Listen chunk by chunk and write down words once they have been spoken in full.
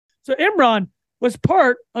So Imran was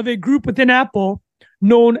part of a group within Apple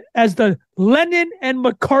known as the Lennon and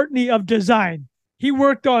McCartney of design. He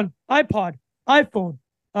worked on iPod, iPhone,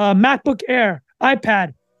 MacBook Air,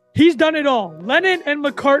 iPad. He's done it all. Lennon and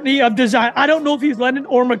McCartney of design. I don't know if he's Lennon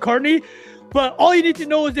or McCartney, but all you need to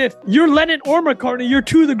know is if you're Lennon or McCartney, you're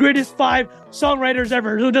two of the greatest 5 songwriters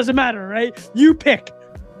ever. So it doesn't matter, right? You pick.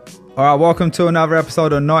 All right, welcome to another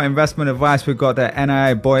episode of Not Investment Advice. We've got the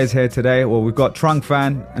NIA boys here today. Well, we've got Trung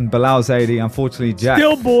Phan and Bilal Zaidi. Unfortunately, Jack.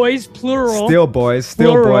 Still boys, plural. Still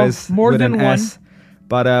boys, more than one. S.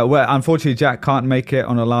 But unfortunately, Jack can't make it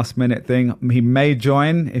on a last-minute thing. He may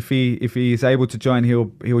join if he's able to join.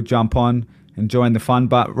 He'll jump on and join the fun.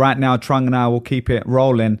 But right now, Trung and I will keep it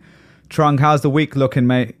rolling. Trung, how's the week looking,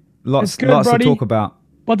 mate? Lots to talk about.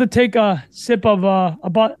 About to take a sip of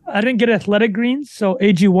I didn't get athletic greens, so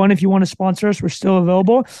AG1, if you want to sponsor us, we're still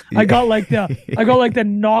available. Yeah. I got like the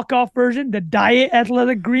knockoff version, the diet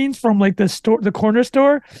athletic greens from like the corner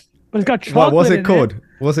store, but it's got chocolate. What was it called?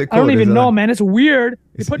 What's it called? I don't even know, man. It's weird.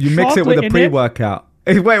 You mix it with a pre-workout.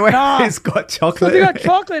 Wait, it's got chocolate. So they got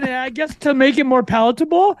chocolate in it, I guess, to make it more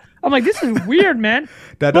palatable. I'm like, this is weird, man.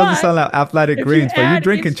 That doesn't sound like athletic greens, but you're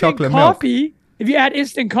drinking chocolate coffee, milk. If you add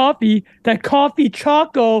instant coffee, that coffee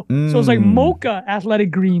choco, so it's like mocha athletic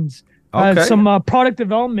greens. Okay. Some product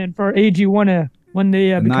development for AG1 when they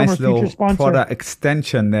become nice our future sponsor. Nice little product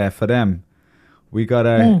extension there for them. We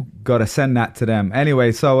gotta send that to them.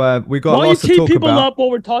 Anyway, so we got lots to talk about. Why don't you tee people up what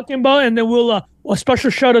we're talking about, and then we'll a special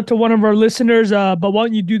shout out to one of our listeners. But why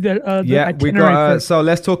don't you do the itinerary we got. first? So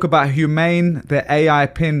let's talk about Humane, the AI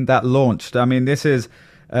pin that launched. I mean, this is.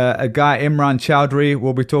 A guy, Imran Chowdhury,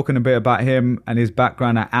 we'll be talking a bit about him and his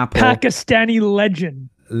background at Apple. Pakistani legend.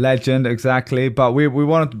 Legend, exactly. But we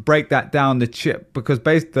wanted to break that down, the chip, because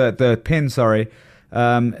the pin,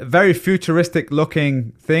 very futuristic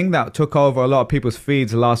looking thing that took over a lot of people's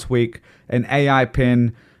feeds last week. An AI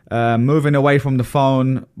pin, moving away from the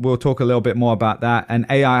phone. We'll talk a little bit more about that. And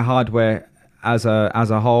AI hardware as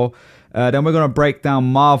a whole. Then we're going to break down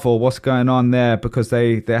Marvel, what's going on there, because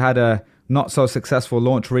they had a not so successful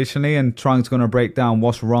launch recently, and Trung's going to break down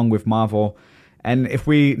what's wrong with Marvel. And if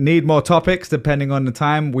we need more topics, depending on the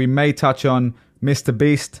time, we may touch on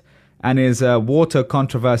MrBeast and his water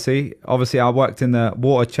controversy. Obviously, I worked in the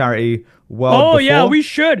water charity world before. Yeah, we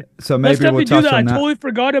should. So maybe we'll touch on that. I totally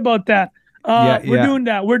forgot about that. We're doing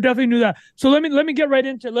that. We're definitely doing that. So let me get right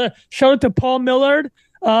into it. Shout out to Paul Millard.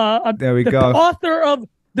 There we go. The author of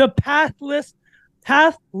The Pathless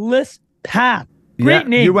Path. Great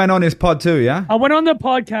name. You went on his pod too, yeah? I went on the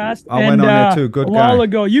podcast. I went on there too. Good guy. A while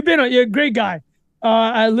ago. You're a great guy.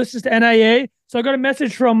 I listened to NIA. So I got a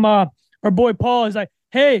message from our boy Paul. He's like,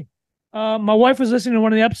 hey, my wife was listening to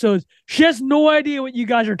one of the episodes. She has no idea what you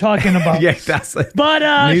guys are talking about. Yeah, that's it.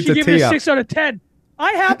 But she gave me a 6 out of 10.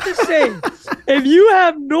 I have to say, if you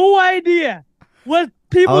have no idea what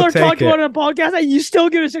people are talking about on a podcast and you still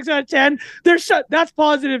give it a 6 out of 10, that's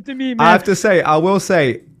positive to me, man. I will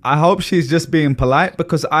say, I hope she's just being polite,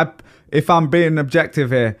 because if I'm being objective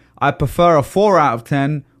here, I prefer a 4 out of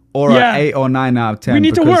 10 or an 8 or 9 out of 10. We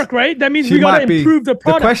need to work, right? That means we got to improve the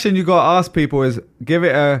product. The question you got to ask people is, give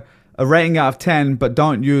it a rating out of 10, but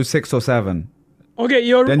don't use 6 or 7. Okay,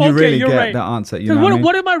 you're get right. the answer.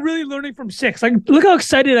 What am I really learning from 6? Like, look how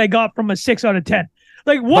excited I got from a 6 out of 10.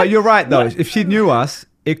 Like, what? But you're right, though. If she knew us,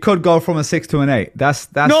 it could go from a 6 to an 8.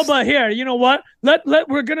 That's no, but here, you know what?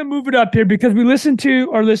 We're gonna move it up here because we listen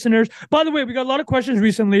to our listeners. By the way, we got a lot of questions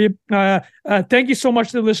recently. Thank you so much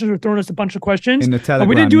to the listeners for throwing us a bunch of questions. In the Telegram,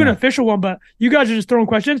 we didn't do an official one, but you guys are just throwing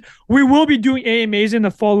questions. We will be doing AMAs in the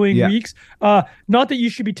following weeks. Not that you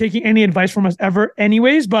should be taking any advice from us ever,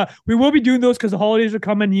 anyways, but we will be doing those because the holidays are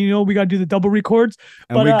coming. You know, we got to do the double records.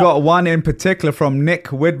 And we got one in particular from Nick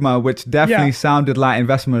Widmer, which definitely sounded like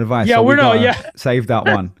investment advice. Yeah, so save that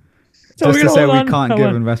one. So just to say we can't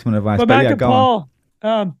give investment advice. But back to Paul.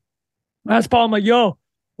 That's Paul. I'm like, yo,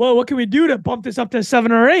 well, what can we do to bump this up to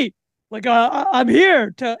 7 or 8? Like, I'm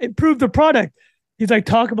here to improve the product. He's like,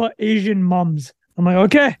 talk about Asian mums. I'm like,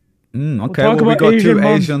 okay. Okay. Well, we got Asian 2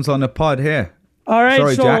 mums. Asians on the pod here. All right.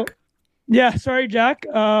 Sorry, Jack. Yeah. Sorry, Jack.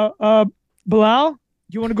 Bilal, do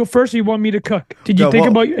you want to go first or you want me to cook? Did you think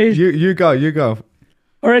about Asian? You go.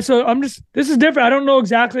 All right. So this is different. I don't know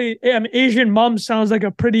exactly. Asian mom sounds like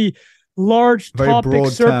a pretty large topic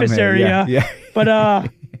surface area. Yeah. But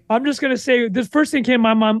I'm just going to say the first thing came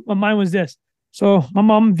to my mind was this. So my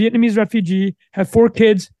mom, Vietnamese refugee, had 4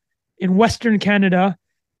 kids in Western Canada,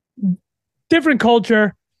 different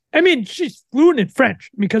culture. I mean, she's fluent in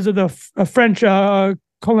French because of the French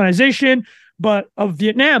colonization of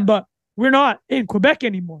Vietnam, but we're not in Quebec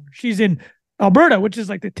anymore. She's in Alberta, which is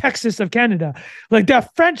like the Texas of Canada. Like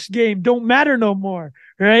that French game don't matter no more,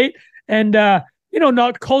 right? And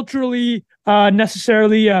not culturally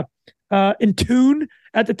necessarily in tune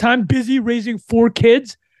at the time, busy raising 4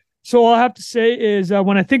 kids. So all I have to say is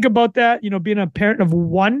when I think about that, being a parent of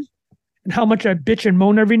one and how much I bitch and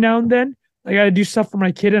moan every now and then, I got to do stuff for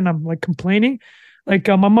my kid and I'm like complaining. Like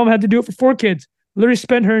my mom had to do it for 4 kids. Literally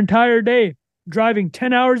spent her entire day driving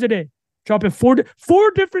 10 hours a day, dropping four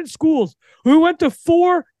different schools. We went to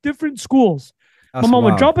 4 different schools. That's my mom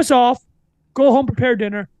wild. would drop us off, go home, prepare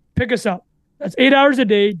dinner, pick us up. That's 8 hours a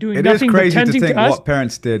day doing nothing but tending to us. It is crazy to think what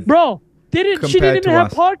parents did. Bro, she didn't even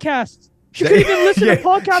have podcasts. She couldn't even listen to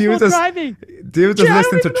podcasts while driving. She was just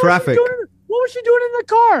listening to traffic. What was she doing in the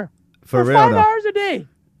car? For real, 5 hours a day.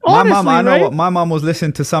 Honestly, my mom was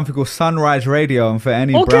listening to something called Sunrise Radio, and for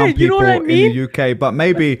any brown people in the UK, but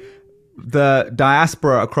maybe the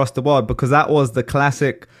diaspora across the world, because that was the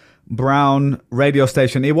classic brown radio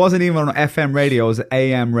station. It wasn't even on FM radio; it was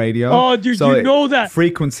AM radio. Oh, dude, so you know that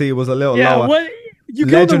frequency was a little lower. You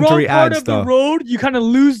go the wrong part of the road, you kind of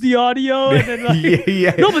lose the audio. And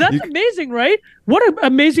then No, but that's amazing, right? What an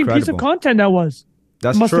amazing piece of content that was.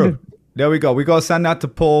 That's true. There we go. We got to send that to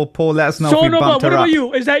Paul. Paul, let us know if we bumped her up. What about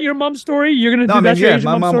you? Is that your mom's story? You're going to do that? Yeah,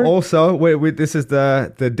 my mom also. This is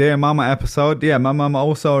the Dear Mama episode. Yeah, my mom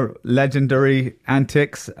also legendary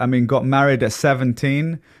antics. I mean, got married at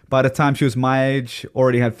 17. By the time she was my age,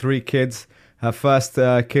 already had 3 kids. Her first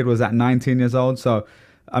kid was at 19 years old. So,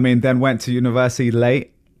 I mean, then went to university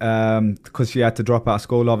late because she had to drop out of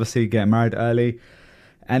school, obviously, get married early.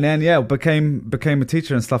 And then, became a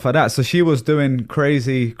teacher and stuff like that. So she was doing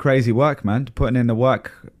crazy work, man, putting in the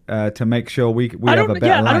work to make sure we have a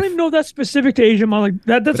better life. I don't even know if that's specific to Asian mom. Like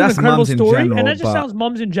that's an incredible story. And that just sounds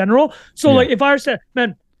moms in general. So like if I were to say,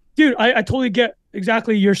 man, dude, I totally get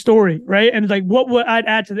exactly your story, right? And like what I'd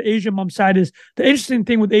add to the Asian mom side is the interesting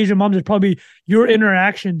thing with Asian moms is probably your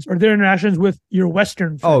interactions or their interactions with your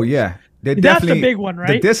Western friends. Oh, yeah. That's the big one, right?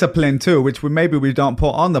 The discipline too, which we don't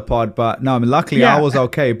put on the pod, but no, I mean, luckily I was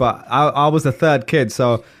okay, but I was the 3rd kid,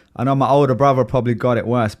 so I know my older brother probably got it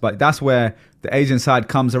worse, but that's where the Asian side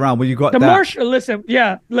comes around. When you got listen,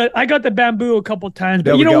 I got the bamboo a couple times,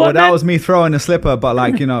 but there you know what, well, that was me throwing a slipper, but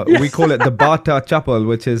like, we call it the Bata Chapel,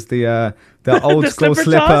 which is the old school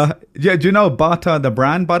slipper. Yeah, do you know Bata, the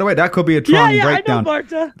brand, by the way? That could be a Tron breakdown. I know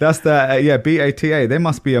Bata. That's the, BATA. They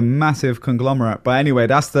must be a massive conglomerate. But anyway,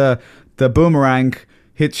 that's the boomerang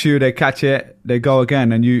hits you, they catch it, they go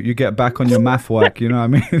again, and you get back on your math work. You know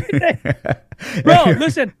what I mean? Bro,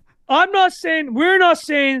 listen, we're not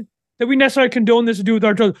saying that we necessarily condone this to do with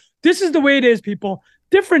our children. This is the way it is, people.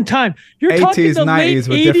 Different time. You're 80s, talking the 90s late with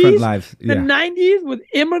 80s, different lives. The 90s with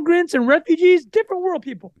immigrants and refugees. Different world,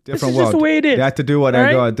 people. This is just the way it is. They have to do what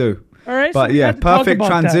they gotta do. All right. But so perfect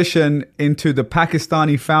transition into the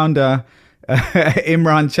Pakistani founder,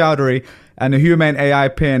 Imran Chowdhury, and the Humane AI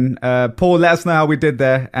pin. Paul, let us know how we did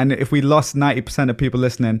there. And if we lost 90% of people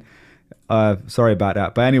listening, sorry about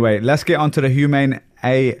that. But anyway, let's get on to the Humane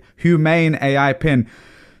AI pin.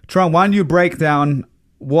 Tron, why don't you break down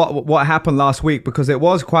what happened last week? Because it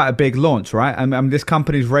was quite a big launch, right? I mean, this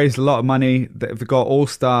company's raised a lot of money. They've got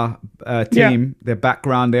all-star team. Their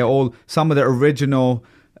background, they're all some of the original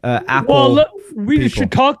Apple people.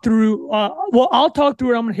 Should talk through. I'll talk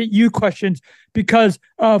through it. I'm going to hit you questions because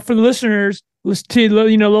for the listeners, let's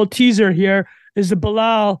little teaser here is that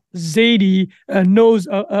Bilal Zaidi knows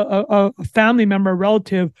a family member, a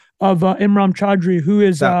relative of Imran Chowdhury, who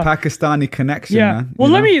is that Pakistani connection. Yeah. Man, well,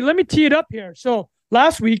 let me tee it up here. So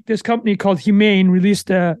last week, this company called Humane released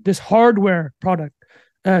this hardware product.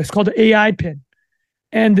 It's called the AI pin.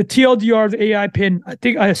 And the TLDR of the AI pin,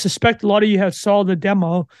 I suspect a lot of you have saw the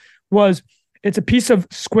demo, it's a piece of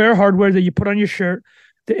square hardware that you put on your shirt.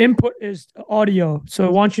 The input is audio. So I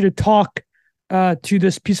want you to talk to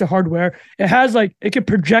this piece of hardware. It has it can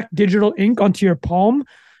project digital ink onto your palm.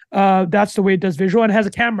 That's the way it does visual, and it has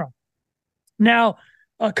a camera. Now,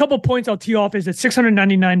 a couple points I'll tee off is that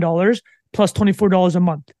 $699 plus $24 a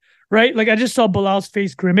month, right? Like I just saw Bilal's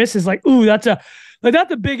face grimace. Is like, ooh, that's a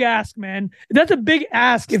big ask, man. That's a big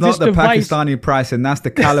ask. It's not the Pakistani pricing. That's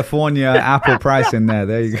the California Apple pricing there.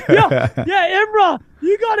 There you go. Yeah, Imran,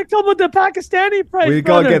 you got to come with the Pakistani price. We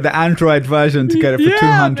got to get the Android version to get it for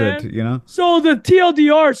 200. Man. You know. So the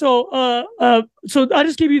TLDR. So I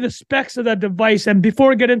just give you the specs of that device, and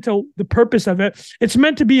before I get into the purpose of it, it's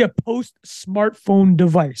meant to be a post-smartphone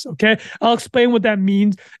device. Okay, I'll explain what that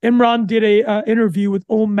means. Imran did a interview with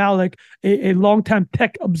Malik, a longtime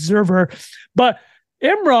tech observer, but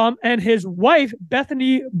Imran and his wife,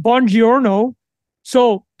 Bethany Bongiorno.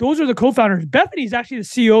 So those are the co-founders. Bethany is actually the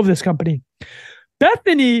CEO of this company.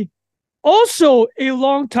 Bethany also a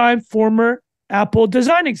longtime former Apple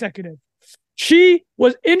design executive. She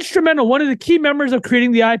was instrumental, one of the key members of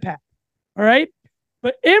creating the iPad. All right.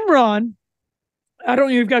 But Imran, I don't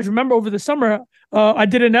know if you guys remember over the summer, I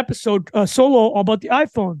did an episode solo about the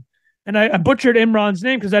iPhone. And I butchered Imran's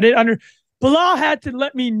name because I didn't Bilal had to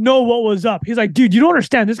let me know what was up. He's like, dude, you don't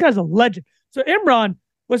understand. This guy's a legend. So Imran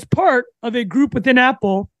was part of a group within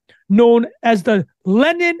Apple known as the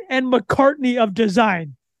Lennon and McCartney of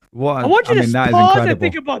design. What? I want you to pause and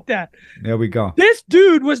think about that. There we go. This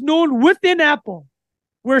dude was known within Apple,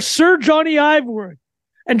 where Sir Johnny Ive worked.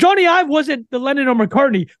 And Johnny Ive wasn't the Lennon or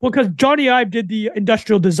McCartney, well, because Johnny Ive did the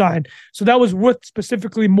industrial design. So that was worth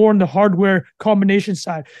specifically more on the hardware combination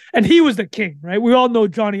side. And he was the king, right? We all know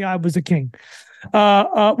Johnny Ive was the king.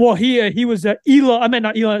 He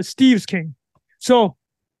was Steve's king. So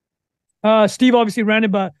Steve obviously ran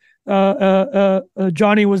it, but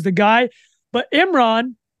Johnny was the guy. But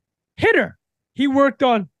Imran hit her. He worked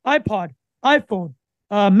on iPod, iPhone,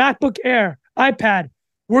 MacBook Air, iPad,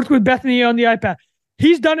 worked with Bethany on the iPad.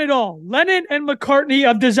 He's done it all. Lennon and McCartney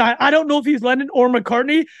of design. I don't know if he's Lennon or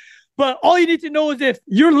McCartney, but all you need to know is if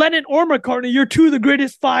you're Lennon or McCartney, you're two of the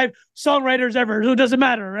greatest 5 songwriters ever. So it doesn't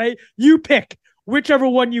matter, right? You pick whichever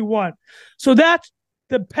one you want. So that's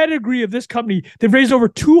the pedigree of this company. They've raised over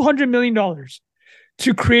 $200 million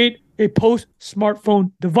to create a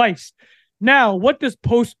post-smartphone device. Now, what does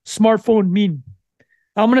post-smartphone mean?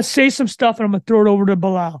 I'm going to say some stuff and I'm going to throw it over to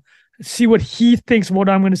Bilal. See what he thinks of what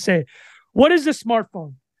I'm going to say. What is a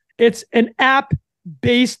smartphone? It's an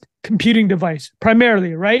app-based computing device,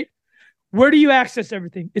 primarily, right? Where do you access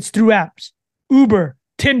everything? It's through apps. Uber,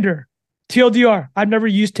 Tinder, TLDR. I've never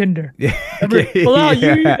used Tinder. Bilal, you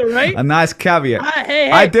either, right? A nice caveat.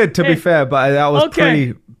 I did, to be fair, but that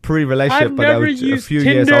was pre-relationship, but there was a few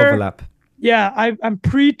years overlap. Yeah, I'm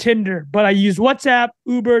pre-Tinder, but I use WhatsApp,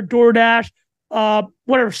 Uber, DoorDash,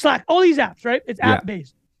 whatever, Slack, all these apps, right? It's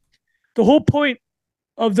app-based. The whole point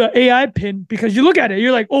of the AI pin, because you look at it,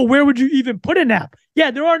 you're like, oh, where would you even put an app?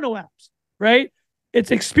 Yeah, there are no apps, right?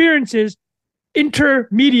 It's experiences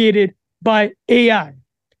intermediated by AI.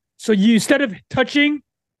 So you, instead of touching,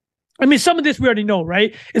 I mean, some of this we already know,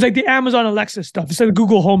 right? It's like the Amazon Alexa stuff. It's like the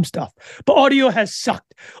Google Home stuff. But audio has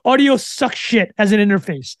sucked. Audio sucks shit as an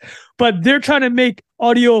interface. But they're trying to make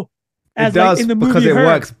audio as like in the movie because it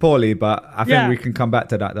works poorly, but I think we can come back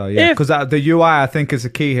to that though. Yeah, because the UI I think is the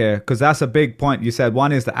key here, because that's a big point you said.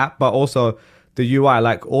 One is the app, but also the UI.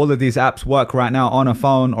 Like all of these apps work right now on a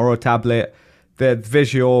phone or a tablet. They're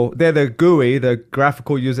visual. They're the GUI, the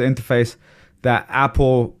graphical user interface that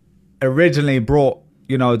Apple originally brought.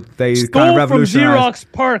 You know, they kind of revolutionized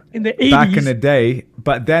from Xerox PARC in the 80s. Back in the day,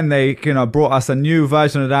 but then they, brought us a new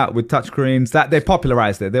version of that with touchscreens. That they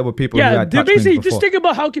popularized it. There were people who had touchscreens basically before. Just think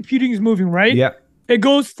about how computing is moving, right? Yeah. It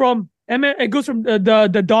goes from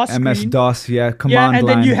the DOS MS screen. DOS, command and line.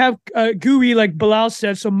 then you have GUI, like Bilal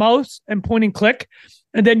said, so mouse and point and click,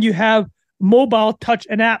 and then you have mobile touch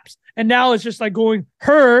and apps. And now it's just like going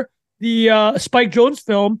the Spike Jonze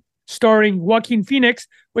film starring Joaquin Phoenix,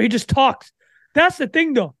 where he just talks. That's the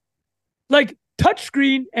thing, though. Like,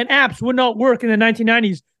 touchscreen and apps would not work in the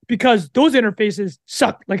 1990s because those interfaces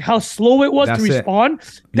sucked. Like, how slow it was to respond.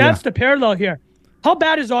 That's the parallel here. How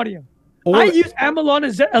bad is audio? I use Amazon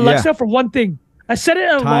Alexa for one thing. I set it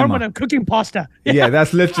an alarm when I'm cooking pasta. Yeah,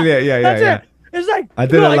 that's literally it. That's it. It's like, I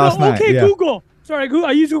did it last night. Okay, Google. Sorry,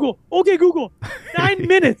 I use Google. Okay, Google. 9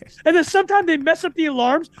 minutes. And then sometimes they mess up the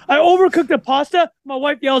alarms. I overcook the pasta. My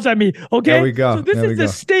wife yells at me. Okay? There we go. So this is the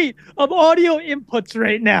state of audio inputs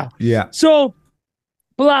right now. Yeah. So,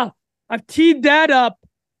 Bilal, I've teed that up.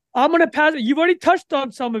 I'm going to pass it. You've already touched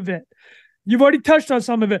on some of it.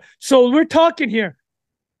 So we're talking here.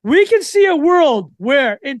 We can see a world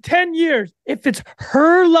where in 10 years, if it's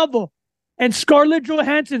her level, and Scarlett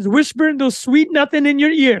Johansson's whispering those sweet nothing in your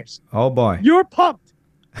ears. Oh, boy. You're pumped.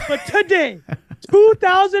 But today,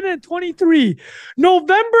 2023,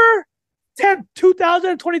 November 10th,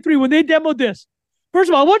 2023, when they demoed this. First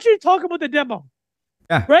of all, I want you to talk about the demo.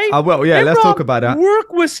 Yeah, right? I will. Yeah, let's talk about that.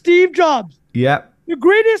 Work with Steve Jobs. Yeah. The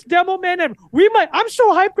greatest demo man ever. I'm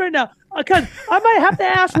so hyped right now because I might have to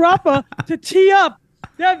ask Rafa to tee up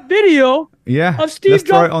that video of Steve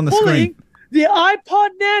Jobs pulling the iPod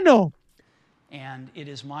Nano. And it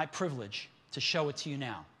is my privilege to show it to you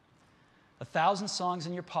now. 1,000 songs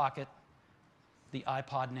in your pocket, the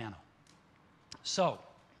iPod Nano. So,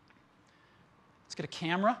 let's get a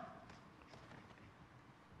camera.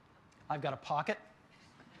 I've got a pocket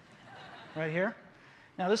right here.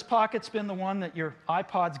 Now, this pocket's been the one that your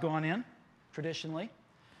iPod's gone in, traditionally.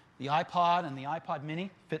 The iPod and the iPod Mini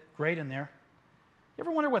fit great in there. You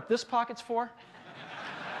ever wonder what this pocket's for?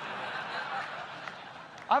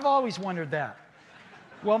 I've always wondered that.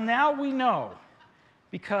 Well, now we know,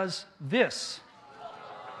 because this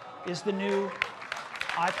is the new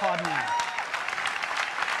iPod Nano.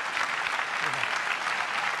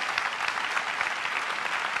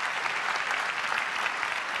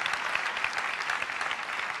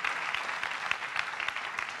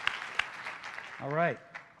 All right,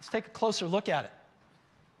 let's take a closer look at it.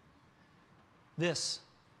 This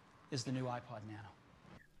is the new iPod Nano.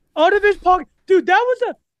 Out of his pocket. Dude, that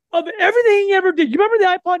was of everything he ever did. You remember the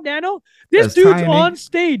iPod Nano? This That's dude's tiny. on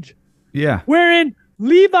stage Yeah. wearing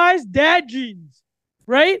Levi's dad jeans,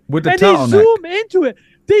 right? With the and turtleneck. they zoom into it.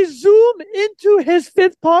 They zoom into his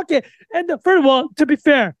fifth pocket. And first of all, to be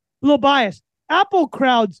fair, a little biased. Apple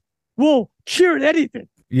crowds will cheer at anything.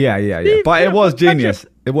 Yeah. But it was genius.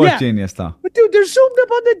 It was genius, though. But dude, they're zoomed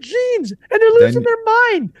up on the jeans and they're losing their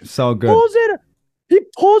mind. So good. He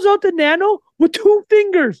pulls out the Nano with 2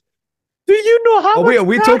 fingers. Do you know how much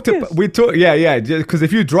we talked because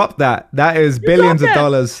if you drop that is billions of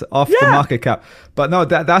dollars off the market cap. But no,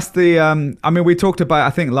 that's the I mean, we talked about,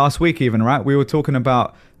 I think last week even, right? We were talking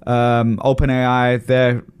about OpenAI,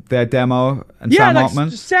 their demo, and Sam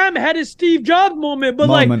Altman. Sam had his Steve Jobs moment, but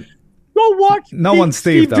go watch no one's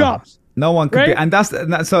Steve Jobs. No one could be, and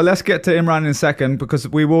so let's get to Imran in a second, because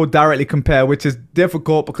we will directly compare, which is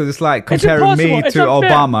difficult because it's like comparing me to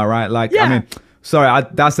Obama, right? Like, I mean, sorry,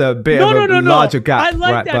 that's a bit of a larger gap. I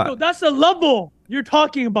like that though. That's the level you're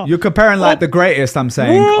talking about. You're comparing like the greatest, I'm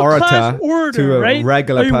saying, orator to a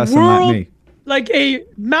regular person like me. Like a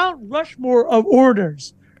Mount Rushmore of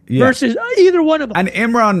orators. Versus either one of them. And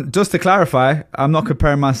Imran, just to clarify, I'm not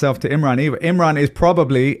comparing myself to Imran either. Imran is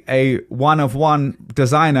probably a one-of-one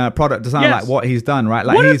designer, product designer, like what he's done, right?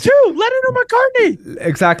 Like one of 2, Lennon or McCartney.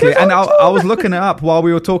 Exactly. And I was looking it up while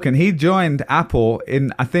we were talking. He joined Apple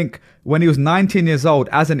in, I think, when he was 19 years old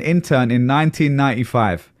as an intern in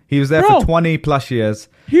 1995. He was there for 20 plus years.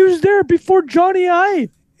 He was there before Johnny Ive.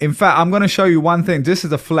 In fact, I'm going to show you one thing. This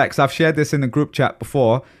is a flex. I've shared this in the group chat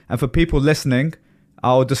before. And for people listening,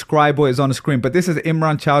 I'll describe what is on the screen, but this is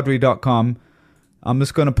imranchowdhury.com. I'm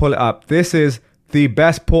just going to pull it up. This is the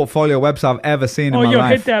best portfolio website I've ever seen in my life.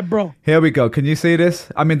 Hit that, bro. Here we go. Can you see this?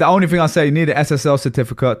 I mean, the only thing I'll say, you need an SSL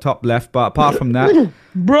certificate, top left, but apart from that,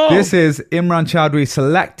 bro, this is Imran Chowdhury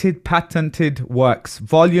Selected Patented Works,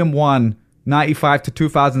 Volume 1, 95 to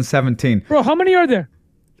 2017. Bro, how many are there?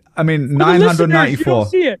 I mean, 994. You don't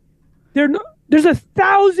see it. There's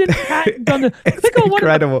 1,000 patents on the. It's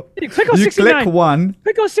incredible. Click on 69. Click one.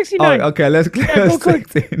 Click on 69. Oh, okay, let's click on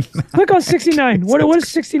 69. Click on 69. What is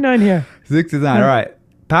 69 here? 69. All right.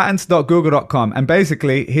 Patents.google.com, and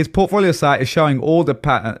basically his portfolio site is showing all the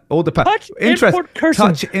Touch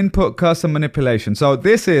input cursor manipulation. So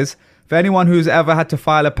this is for anyone who's ever had to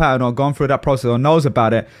file a patent or gone through that process or knows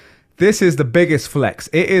about it. This is the biggest flex.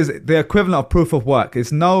 It is the equivalent of proof of work.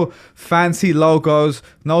 It's no fancy logos,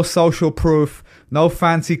 no social proof, no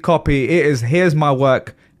fancy copy. It is, here's my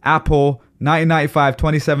work. Apple, 1995,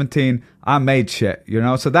 2017. I made shit, you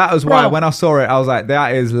know? So that was why when I saw it, I was like,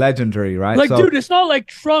 that is legendary, right? Like, dude, it's not like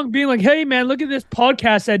Trunk being like, hey, man, look at this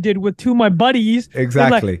podcast I did with 2 of my buddies.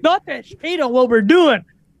 Exactly. Like, not that hate on what we're doing.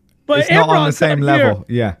 But it's not on the same level.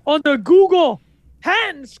 Yeah. On the Google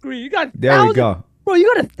patent screen, you got there we go. Bro,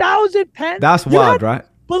 you got 1,000 patents. That's wild, right?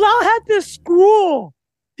 Bilal had this scroll.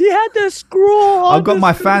 He had this scroll. I've got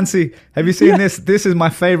my fancy. Have you seen this? This is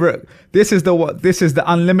my favorite. This is the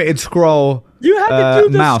unlimited scroll. You have to do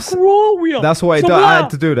the mouse. Scroll wheel. That's what I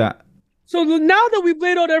had to do that. So now that we've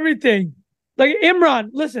laid out everything, like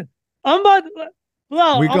Imran, listen, I'm about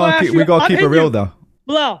Bilal. We gotta keep it real though.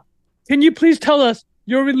 Bilal, can you please tell us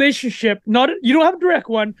your relationship? You don't have a direct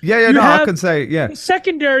one. Yeah, I can say a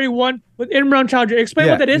secondary one with Imran Chowdhury. Explain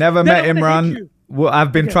what that is. Never met Imran. Well,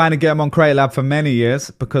 I've been trying to get him on Create Lab for many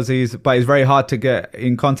years because he's very hard to get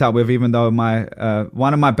in contact with. Even though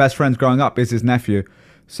one of my best friends growing up is his nephew,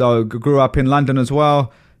 so grew up in London as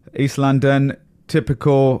well, East London,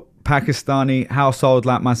 typical Pakistani household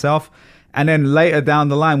like myself. And then later down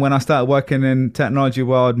the line, when I started working in technology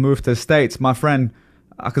world, moved to the States, my friend,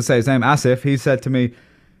 I could say his name, Asif, he said to me,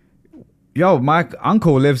 yo, my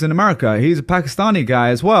uncle lives in America. He's a Pakistani guy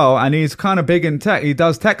as well, and he's kind of big in tech. He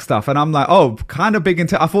does tech stuff. And I'm like, oh, kind of big in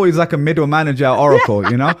tech. I thought he was like a middle manager at Oracle,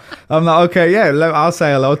 you know? I'm like, okay, yeah, I'll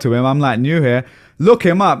say hello to him. I'm like new here. look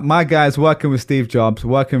him up. My guy's working with Steve Jobs,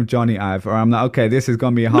 working with Johnny Ive. Or I'm like, okay, this is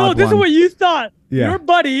gonna be a hard one. No, this is what you thought. Yeah. Your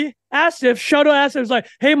buddy Asif, shout out Asif, was like,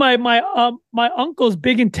 hey, my uncle's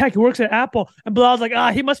big in tech. He works at Apple. And Bilal's like,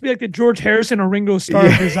 he must be like the George Harrison or Ringo Starr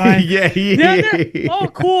of design. Oh,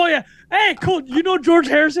 cool. Yeah. Hey, cool. You know George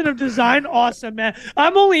Harrison of design? Awesome, man.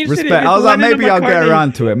 I'm only interested in I was like, maybe I'll get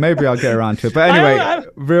around to it. But anyway,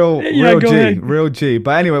 real G.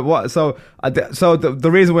 But anyway, so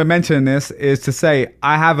the reason we're mentioning this is to say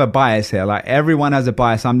I have a bias here. Like everyone has a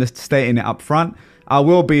bias. I'm just stating it up front. I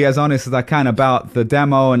will be as honest as I can about the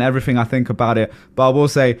demo and everything I think about it. But I will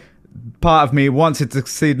say part of me wants it to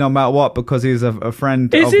succeed no matter what because he's a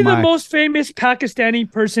friend of mine. Is he the most famous Pakistani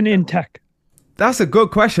person in tech? That's a good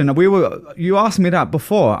question. You asked me that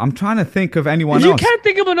before. I'm trying to think of anyone else. You can't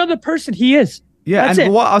think of another person. He is. Yeah,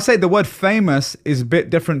 what I'll say, the word famous is a bit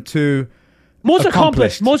different to most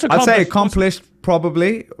accomplished. I'd say accomplished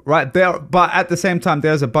probably right there, but at the same time,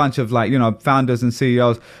 there's a bunch of founders and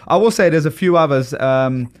CEOs. I will say there's a few others.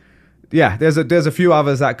 There's a few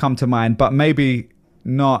others that come to mind, but maybe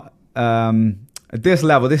not at this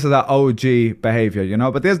level. This is our OG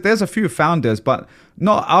behavior, But there's a few founders, but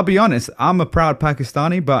not. I'll be honest. I'm a proud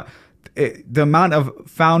Pakistani, but the amount of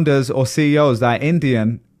founders or CEOs that are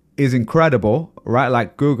Indian is incredible, right?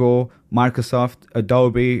 Like Google, Microsoft,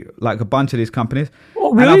 Adobe, like a bunch of these companies.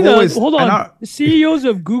 Oh, really? Hold on. The CEOs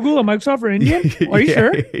of Google and Microsoft are Indian? Are you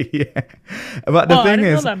sure? Yeah. But the thing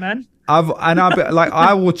is, know that, man.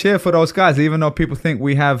 I will cheer for those guys, even though people think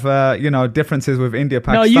we have, differences with India,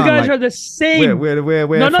 Pakistan. No, you guys are the same.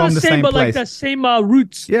 We're not from the same but place. Like the same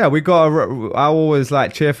roots. Yeah, I always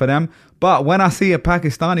cheer for them. But when I see a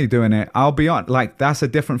Pakistani doing it, I'll be on, that's a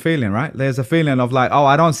different feeling, right? There's a feeling of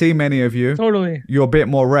I don't see many of you. Totally. You're a bit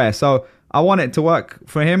more rare. So I want it to work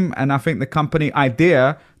for him. And I think the company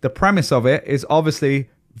idea, the premise of it is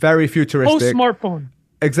obviously very futuristic. Post-smartphone.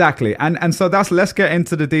 Exactly. And so let's get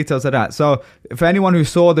into the details of that. So for anyone who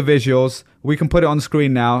saw the visuals, we can put it on the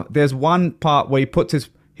screen now. There's one part where he puts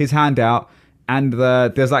his hand out and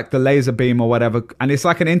there's the laser beam or whatever. And it's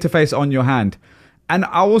like an interface on your hand. And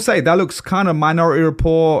I will say that looks kind of Minority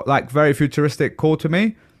Report, very futuristic, cool to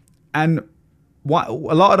me. And a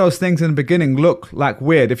lot of those things in the beginning look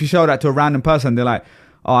weird. If you show that to a random person, they're like,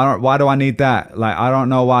 "Oh, why do I need that? I don't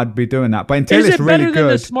know why I'd be doing that." But until it's really good, is it better than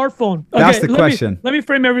the smartphone? That's the question. Let me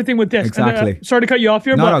frame everything with this. Exactly. Sorry to cut you off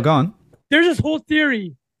here. No, go on. There's this whole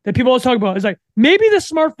theory that people always talk about. It's maybe the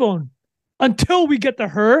smartphone, until we get the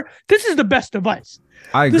Her, this is the best device.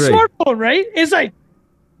 I agree. The smartphone, right? It's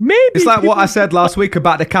maybe it's what I said last week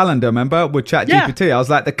about the calendar, remember, with ChatGPT. Yeah. I was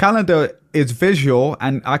like, the calendar is visual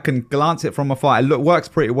and I can glance it from afar. It works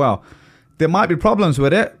pretty well. There might be problems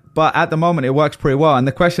with it, but at the moment it works pretty well. And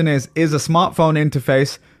the question is a smartphone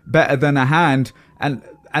interface better than a hand? And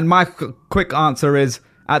my quick answer is,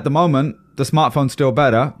 at the moment, the smartphone's still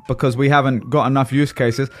better because we haven't got enough use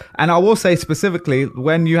cases. And I will say specifically,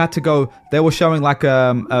 when you had to go, they were showing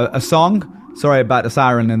a song. Sorry about the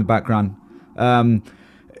siren in the background.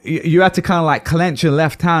 You had to kind of clench your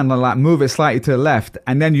left hand and move it slightly to the left,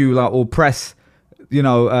 and then you will press,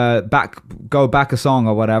 go back a song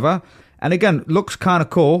or whatever. And again, looks kind of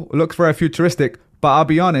cool. Looks very futuristic, but I'll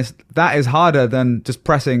be honest, that is harder than just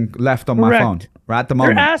pressing left on my phone right at the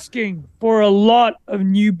moment. You're asking for a lot of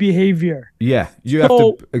new behavior. Yeah, you have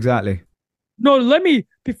to exactly. No,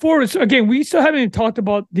 again, we still haven't even talked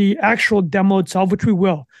about the actual demo itself, which we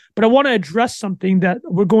will. But I want to address something that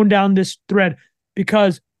we're going down this thread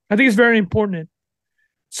because I think it's very important.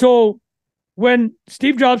 So when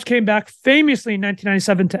Steve Jobs came back famously in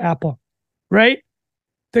 1997 to Apple, right?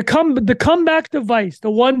 The comeback device,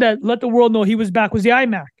 the one that let the world know he was back, was the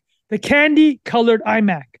iMac, the candy-colored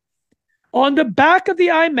iMac. On the back of the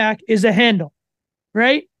iMac is a handle,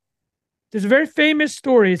 right? There's a very famous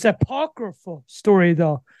story. It's an apocryphal story,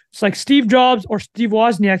 though. It's Steve Jobs or Steve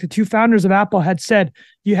Wozniak, the two founders of Apple, had said,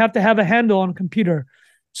 you have to have a handle on a computer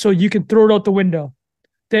so you can throw it out the window.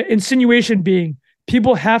 The insinuation being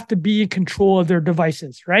people have to be in control of their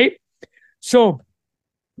devices, right? So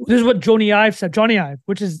this is what Johnny Ive said,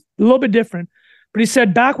 which is a little bit different. But he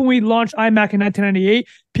said back when we launched iMac in 1998,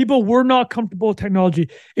 people were not comfortable with technology.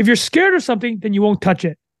 If you're scared of something, then you won't touch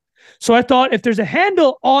it. So I thought if there's a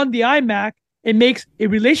handle on the iMac, it makes a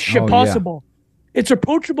relationship possible. Yeah. It's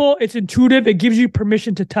approachable. It's intuitive. It gives you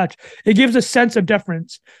permission to touch. It gives a sense of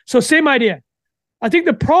deference. So same idea. I think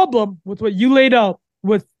the problem with what you laid out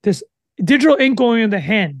with this digital ink going in the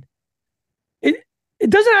hand, it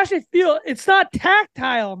doesn't actually feel, it's not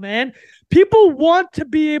tactile, man. People want to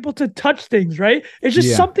be able to touch things, right? It's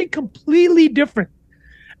just something completely different.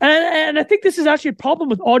 And I think this is actually a problem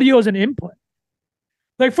with audio as an input.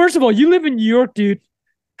 Like, first of all, you live in New York, dude.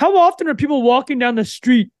 How often are people walking down the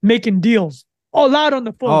street making deals all loud on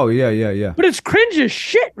the phone? Oh yeah. But it's cringe as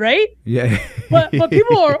shit, right? Yeah. But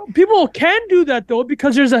people can do that though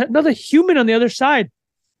because there's another human on the other side.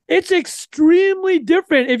 It's extremely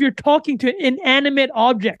different if you're talking to an inanimate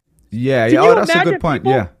object. Yeah. Oh, that's a good point.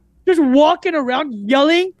 Yeah. Just walking around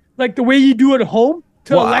yelling like the way you do at home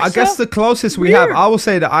to Alexa. I guess the closest we have, I will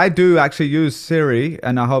say that I do actually use Siri,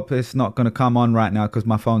 and I hope it's not going to come on right now because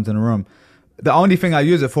my phone's in the room. The only thing I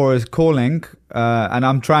use it for is calling, and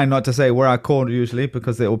I'm trying not to say where I call usually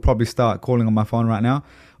because it will probably start calling on my phone right now.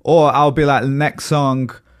 Or I'll be like, next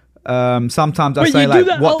song. Sometimes I say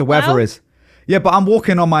like what the weather is. Yeah, but I'm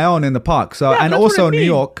walking on my own in the park. So and also New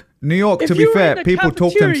York, to be fair, people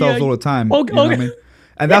talk to themselves all the time. You know what I mean?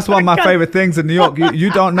 And that's one of my favorite things in New York.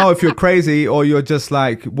 You don't know if you're crazy or you're just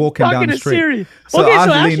like walking down the street. Siri. So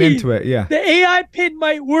I lean into it. Yeah, the AI pin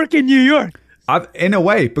might work in New York. In a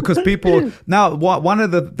way, because people now. One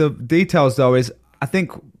of the details though is I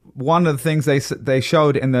think one of the things they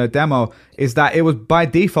showed in the demo is that it was by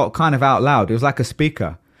default kind of out loud. It was like a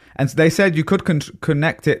speaker. And so they said you could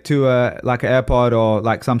connect it to like an AirPod or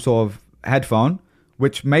like some sort of headphone,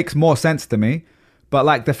 which makes more sense to me. But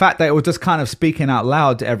like the fact that it was just kind of speaking out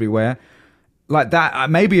loud everywhere, like that,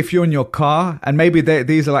 maybe if you're in your car and maybe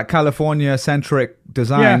these are like California-centric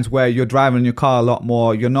designs where you're driving your car a lot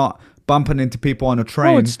more, you're not bumping into people on a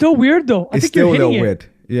train. Oh, it's still weird though. It's still a little weird.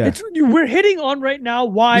 Yeah. We're hitting on right now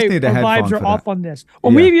why our vibes are off on this.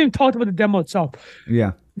 Well, we even talked about the demo itself.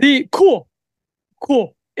 Yeah. The cool.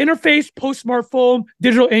 Interface, post smartphone,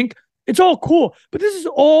 digital ink. It's all cool. But this is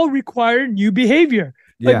all requiring new behavior.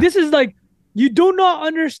 Like this is like, you do not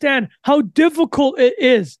understand how difficult it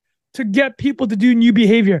is to get people to do new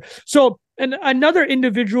behavior. So, and another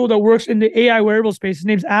individual that works in the AI wearable space, his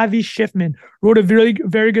name's Avi Schiffman, wrote a very,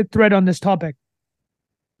 very good thread on this topic.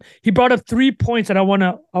 He brought up 3 points that I want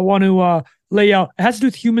to lay out. It has to do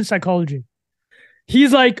with human psychology.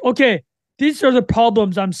 He's like, okay, these are the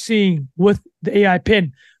problems I'm seeing with the AI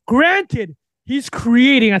pin. Granted, he's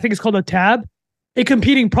creating, I think it's called a tab, a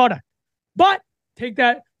competing product. But take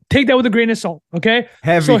that with a grain of salt, okay?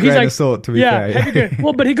 Heavy grain of salt, to be fair. Heavy grain.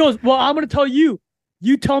 Well, but he goes, well, I'm going to tell you.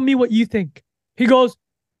 You tell me what you think. He goes,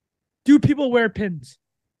 do people wear pins?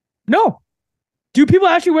 No. Do people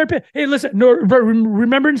actually wear pins? Hey, listen, no,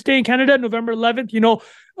 Remembrance Day in Canada, November 11th,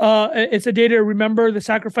 it's a day to remember the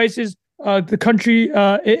sacrifices the country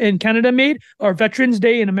in Canada made, or Veterans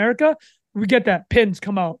Day in America. We get that. Pins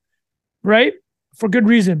come out, right? For good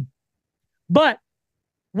reason. But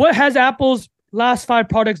what has Apple's last 5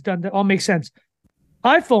 products done that all make sense?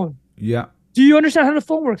 iPhone. Yeah. Do you understand how the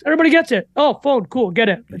phone works? Everybody gets it. Oh, phone. Cool. Get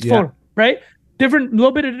it. It's phone, right?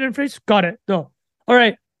 Little bit of interface. Got it. No. All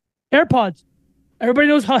right. AirPods. Everybody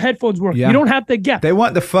knows how headphones work. Yeah. You don't have to get. They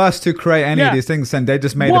weren't the first to create any of these things, and they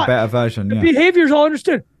just made a better version. The behavior's all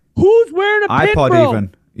understood. Who's wearing a pin, iPod bro?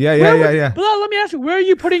 even. Yeah. But let me ask you, where are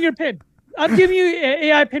you putting your pin? I'm giving you an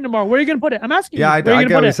AI pin tomorrow. Where are you going to put it? I'm asking you. I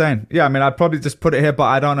get what you're saying. Yeah, I mean, I'd probably just put it here, but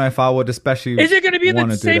I don't know if I would especially. Is it going to be in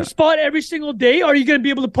the same spot every single day? Are you going to be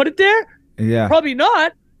able to put it there? Yeah. Probably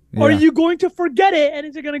not. Yeah. Or are you going to forget it and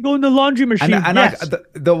is it going to go in the laundry machine? And yes.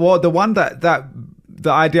 The one that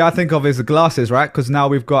the idea I think of is the glasses, right? Because now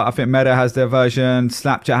we've got, I think Meta has their version,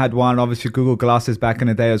 Snapchat had one, obviously Google Glasses back in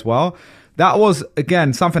the day as well. That was,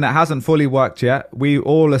 again, something that hasn't fully worked yet. We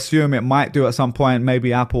all assume it might do at some point.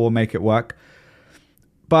 Maybe Apple will make it work.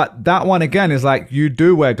 But that one, again, is like you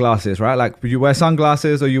do wear glasses, right? Like you wear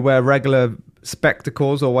sunglasses or you wear regular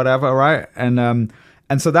spectacles or whatever, right? And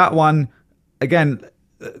so that one, again,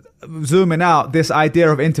 zooming out, this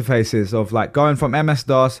idea of interfaces of like going from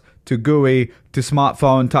MS-DOS to GUI to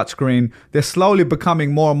smartphone, touchscreen, they're slowly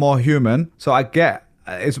becoming more and more human. So I get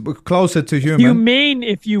it's closer to human. Humane,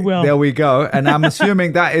 if you will. There we go. And I'm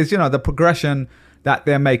assuming that is, the progression that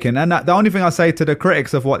they're making. And the only thing I say to the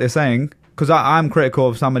critics of what they're saying, because I'm critical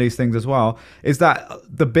of some of these things as well, is that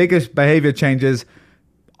the biggest behavior changes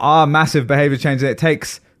are massive behavior changes. It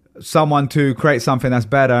takes someone to create something that's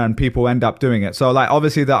better and people end up doing it. So like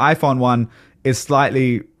obviously the iPhone one is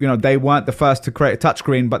slightly, they weren't the first to create a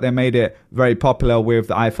touchscreen, but they made it very popular with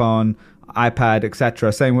the iPhone, iPad,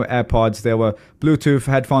 etc. Same with AirPods. There were Bluetooth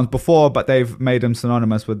headphones before, but they've made them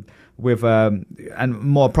synonymous with and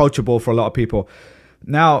more approachable for a lot of people.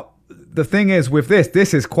 Now, the thing is with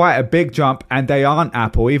this is quite a big jump, and they aren't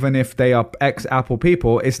Apple, even if they are ex-Apple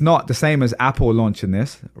people. It's not the same as Apple launching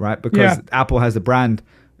this, right? Because Apple has a brand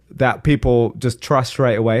that people just trust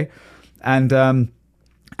straight away. And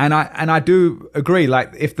I do agree,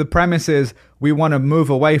 like if the premise is we want to move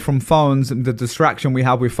away from phones and the distraction we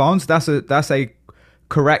have with phones, that's a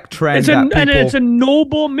correct trend. And it's a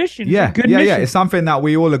noble mission. Yeah, it's a good mission. yeah. It's something that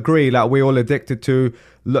we all agree, like we all addicted to.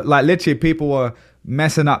 Like literally, people were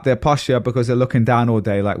messing up their posture because they're looking down all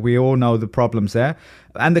day. Like we all know the problems there.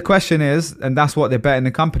 And the question is, and that's what they're betting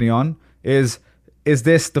the company on, is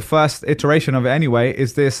this the first iteration of it anyway?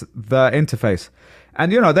 Is this the interface?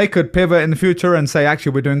 And, they could pivot in the future and say,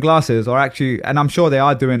 actually, we're doing glasses, or actually, and I'm sure they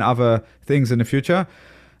are doing other things in the future.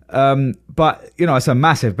 But, it's a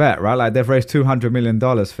massive bet, right? Like they've raised $200 million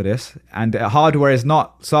for this. And hardware is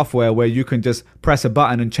not software where you can just press a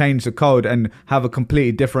button and change the code and have a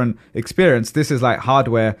completely different experience. This is like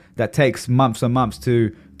hardware that takes months and months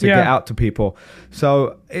to get out to people.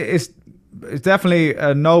 So it's definitely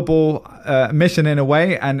a noble mission in a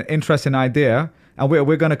way, and interesting idea. And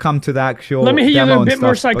we're going to come to the actual. Let me hit you demo with a bit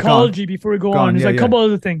more psychology before we go on. There's a couple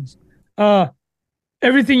other things.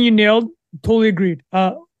 Everything you nailed, totally agreed.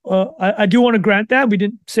 I do want to grant that. We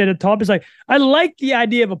didn't say it at the top. It's like, I like the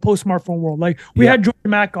idea of a post-smartphone world. Like we had George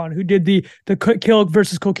Mack on, who did the kill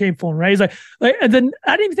versus cocaine phone, right? He's like, and then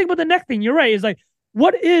I didn't even think about the neck thing. You're right. It's like,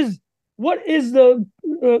 what is the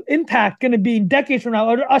impact going to be in decades from now?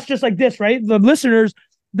 Or us just like this, right? The listeners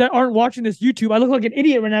that aren't watching this YouTube, I look like an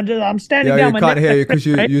idiot right now. I'm standing down. You can't hear you because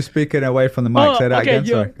you're speaking away from the mic. Say that again.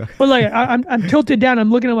 Sorry. But like I'm tilted down. I'm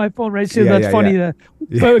looking at my phone, right? So that's funny.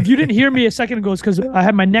 But if you didn't hear me a second ago, it's because I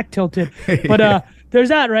had my neck tilted. But there's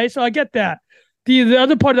that, right? So I get that. The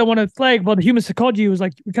other part that I want to flag about the human psychology was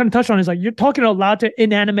like, we kind of touched on, is like, you're talking out loud to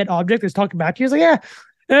inanimate object that's talking back to you. It's like, yeah.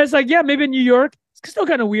 And it's like, yeah, maybe in New York, it's still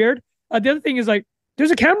kind of weird. The other thing is like,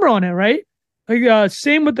 there's a camera on it, right? Like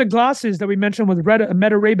same with the glasses that we mentioned with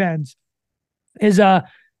Meta Ray-Bans, is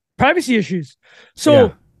privacy issues.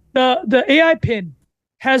 So the AI pin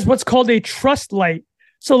has what's called a trust light.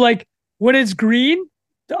 So like when it's green,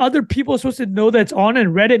 the other people are supposed to know that it's on,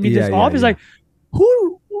 and red it means it's off. It's like,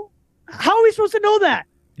 how are we supposed to know that?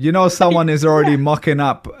 Someone is already mocking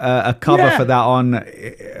up a cover for that on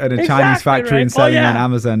in a Chinese factory and selling on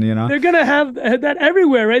Amazon. They're gonna have that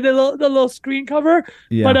everywhere, right? The little screen cover.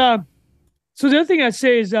 Yeah. But so the other thing I'd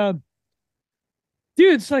say is, dude,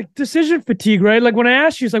 it's like decision fatigue, right? Like when I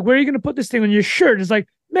asked you, it's like, where are you going to put this thing on your shirt? It's like,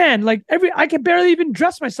 man, like I can barely even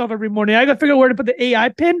dress myself every morning. I got to figure out where to put the AI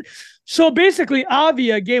pin. So basically,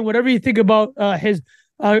 Avi, again, whatever you think about his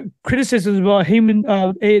criticisms about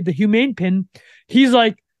the Humane pin, he's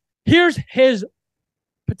like, here's his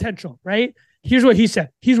potential, right? Here's what he said.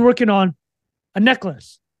 He's working on a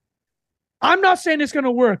necklace. I'm not saying it's going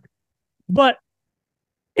to work, but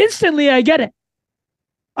instantly, I get it.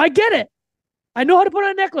 I know how to put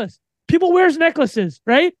on a necklace. People wears necklaces,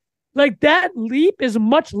 right? Like that leap is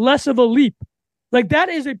much less of a leap. Like that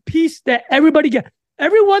is a piece that everybody gets.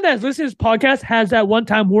 Everyone that's listening to this podcast has at one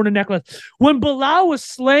time worn a necklace. When Bilal was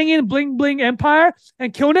slanging Bling Bling Empire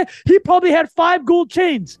and killing it, he probably had 5 gold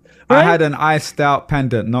chains. Right? I had an iced out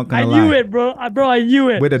pendant, not gonna lie. I knew it, bro. I knew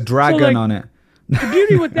it. With a dragon on it. The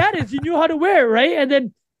beauty with that is you knew how to wear it, right? And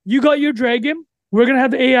then you got your dragon. We're going to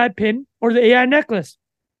have the AI pin or the AI necklace.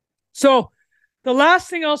 So the last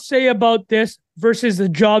thing I'll say about this versus the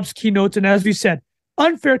Jobs keynotes, and as we said,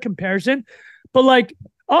 unfair comparison. But like,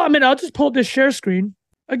 I'll just pull up this share screen.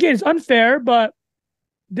 Again, it's unfair, but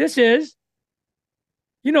this is,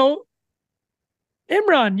 Imran,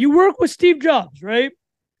 you work with Steve Jobs, right?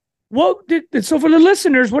 So for the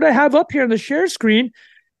listeners, what I have up here on the share screen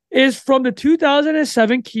is from the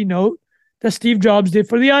 2007 keynote that Steve Jobs did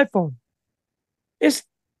for the iPhone.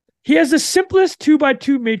 He has the simplest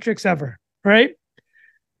 2x2 matrix ever, right?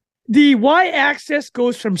 The y-axis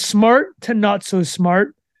goes from smart to not so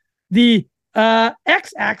smart. The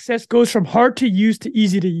x-axis goes from hard to use to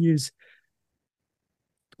easy to use.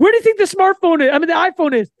 Where do you think the smartphone is? The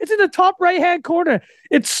iPhone is. It's in the top right-hand corner.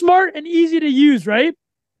 It's smart and easy to use, right?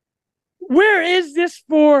 Where is this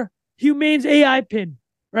for Humane's AI pin,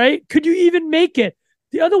 right? Could you even make it?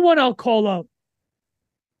 The other one I'll call out.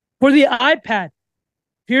 For the iPad,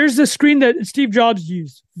 here's the screen that Steve Jobs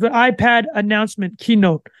used, the iPad announcement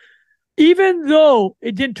keynote. Even though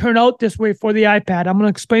it didn't turn out this way for the iPad, I'm going to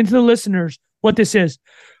explain to the listeners what this is.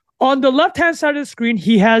 On the left-hand side of the screen,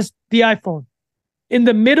 he has the iPhone. In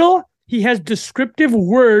the middle, he has descriptive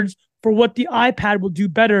words for what the iPad will do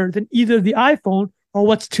better than either the iPhone or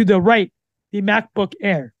what's to the right, the MacBook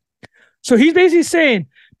Air. So he's basically saying,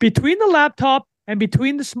 between the laptop and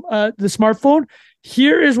between the smartphone,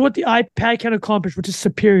 here is what the iPad can accomplish, which is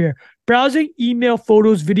superior. Browsing, email,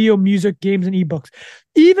 photos, video, music, games, and ebooks.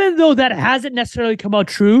 Even though that hasn't necessarily come out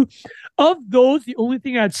true, of those, the only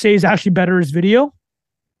thing I'd say is actually better is video.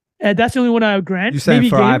 And that's the only one I would grant. You're saying maybe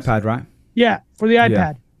for games. iPad, right? Yeah, for the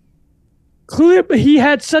iPad. Clear, but he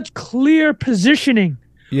had such clear positioning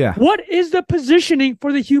Yeah. What is the positioning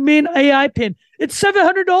for the Humane AI pin? It's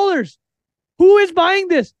 $700. Who is buying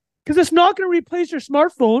this? Because it's not going to replace your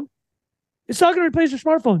smartphone. It's not going to replace your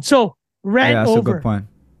smartphone. So rant that's over. a good point.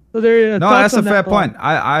 So there. No, that's a fair point.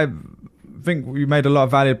 I think you made a lot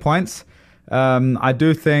of valid points. I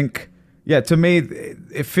do think, to me,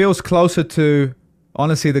 it feels closer to,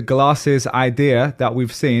 honestly, the glasses idea that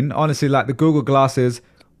we've seen. Honestly, like the Google glasses,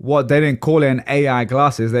 what they didn't call it an AI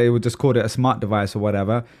glasses, they would just call it a smart device or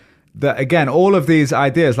whatever. Again, all of these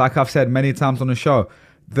ideas, like I've said many times on the show,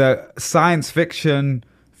 the science fiction,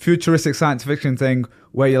 futuristic science fiction thing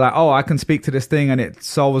where you're like, oh, I can speak to this thing and it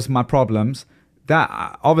solves my problems.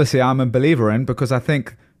 That obviously I'm a believer in, because I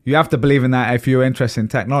think you have to believe in that if you're interested in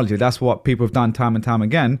technology. That's what people have done time and time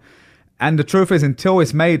again. And the truth is, until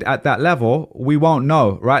it's made at that level, we won't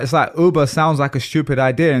know, right? It's like Uber sounds like a stupid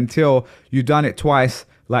idea until you've done it twice,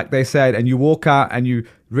 like they said, and you walk out and you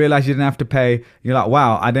realize you didn't have to pay. You're like,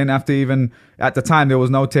 wow, I didn't have to even, at the time, there was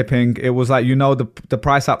no tipping. It was like, the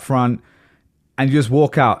price up front, and you just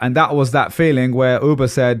walk out. And that was that feeling where Uber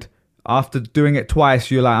said, after doing it twice,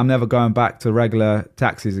 you're like, I'm never going back to regular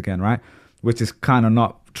taxis again, right? Which is kind of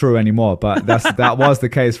not true anymore, but that was the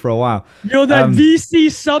case for a while. That VC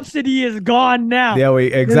subsidy is gone now. Yeah,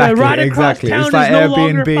 exactly. It's like no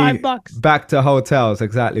Airbnb back to hotels,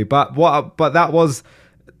 exactly. But that was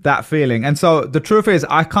that feeling. And so the truth is,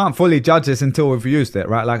 I can't fully judge this until we've used it,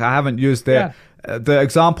 right? Like, I haven't used it. Yeah. The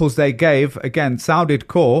examples they gave, again, sounded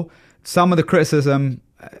cool. Some of the criticism,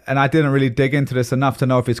 and I didn't really dig into this enough to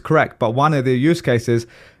know if it's correct, but one of the use cases,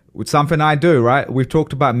 with something I do, right? We've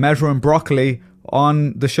talked about measuring broccoli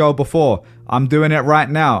on the show before. I'm doing it right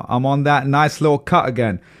now. I'm on that nice little cut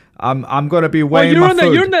again. I'm gonna be weighing my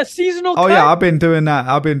food. You're in that seasonal cut? Oh yeah, I've been doing that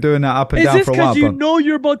up and down for a while. Is this because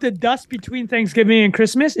you're about to dust between Thanksgiving and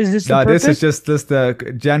Christmas? Is this the purpose? This is just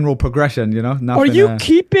the general progression, Nothing, are you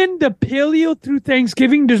keeping the paleo through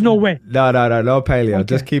Thanksgiving? There's no way. No paleo. Okay.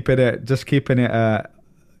 Just keeping it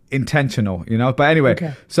intentional, But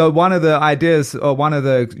anyway, So one of the ideas, or one of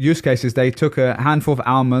the use cases, they took a handful of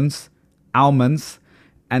almonds,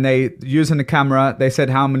 and they, using the camera, they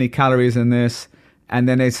said how many calories in this, and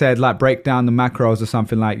then they said, like, break down the macros or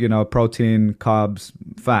something, like, protein, carbs,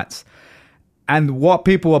 fats. And what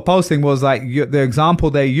people were posting was like, the example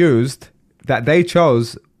they used that they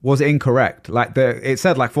chose was incorrect. Like, it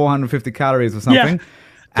said like 450 calories or something.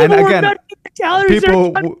 Yeah. And again,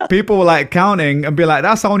 people were like counting and be like,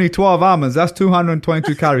 that's only 12 almonds, that's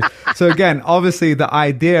 222 calories. So again, obviously the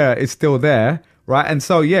idea is still there, right? And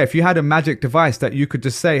so, if you had a magic device that you could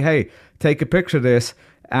just say, hey, take a picture of this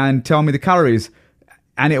and tell me the calories,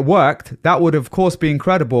 and it worked, that would of course be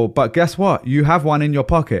incredible. But guess what? You have one in your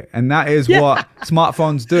pocket, and that is what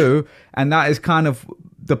smartphones do. And that is kind of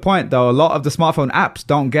the point, though. A lot of the smartphone apps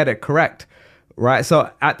don't get it correct, right?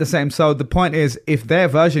 So the point is, if their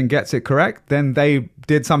version gets it correct, then they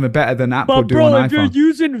did something better than Apple do on iPhone. If you're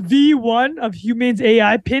using V1 of Humane's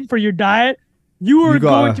AI pin for your diet, you are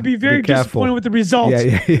going to be very disappointed with the results.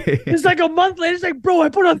 Yeah. It's like a month later, it's like, bro, I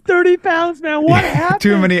put on 30 pounds, man. What happened?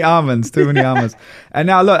 Too many almonds. And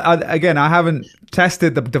now, look, I haven't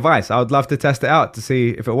tested the device. I would love to test it out to see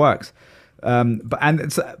if it works. But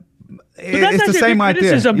it's the same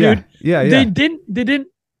idea. Dude. Yeah. They didn't,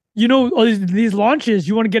 all these launches,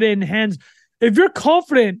 you want to get it in the hands. If you're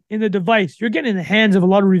confident in the device, you're getting in the hands of a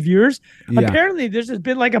lot of reviewers. Yeah. Apparently, there's just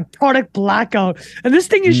been like a product blackout, and this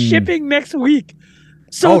thing is shipping next week.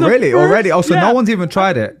 So really? Already? Oh, so no one's even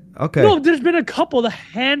tried it. Okay. No, there's been a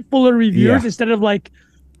handful of reviewers instead of like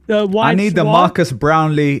the wide I need the Marcus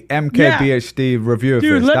Brownlee MKBHD review of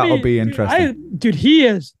this. That'll be interesting.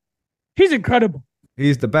 He's incredible.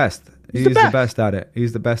 He's the best. He's the best at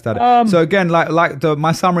it. So again,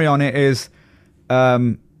 my summary on it is,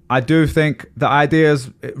 I do think the idea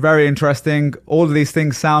is very interesting. All of these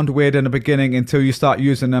things sound weird in the beginning until you start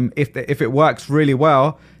using them. If it works really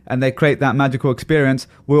well and they create that magical experience,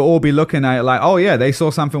 we'll all be looking at it like, oh yeah, they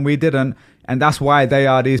saw something we didn't. And that's why they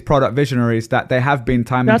are these product visionaries that they have been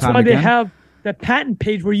time and time again. That's why they have the patent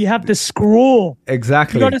page where you have to scroll.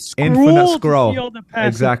 Exactly. You got to scroll infinite scroll. To see all the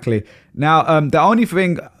patents. Exactly. Now, the only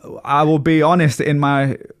thing, I will be honest in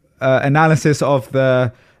my analysis of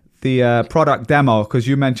the product demo, because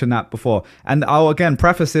you mentioned that before, and I'll again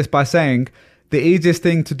preface this by saying the easiest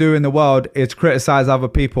thing to do in the world is criticize other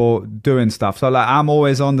people doing stuff. So like, I'm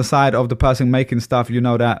always on the side of the person making stuff. You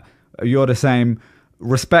know that. You're the same.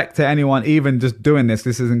 Respect to anyone even just doing this.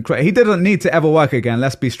 This is incredible. He didn't need to ever work again.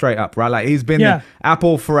 Let's be straight up, right? Like, he's been in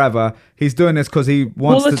Apple forever. He's doing this because he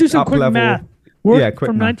wants let's do some quick level. Math.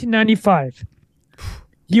 From 1995.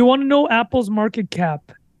 You want to know Apple's market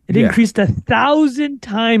cap It increased 1,000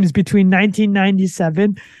 times between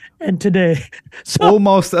 1997 and today. So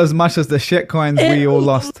almost as much as the shit coins we all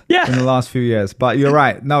lost in the last few years. But you're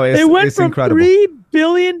right. No, it went it's from incredible. $3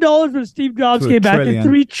 billion when Steve Jobs came back to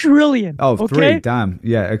 $3 trillion. Oh, okay? 3, damn.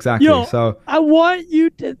 Yeah, exactly. Yo, so I want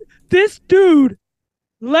you to, this dude,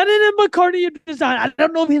 Lennon and McCartney design. I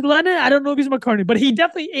don't know if he's Lennon. I don't know if he's McCartney, but he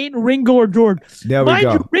definitely ain't Ringo or George. There we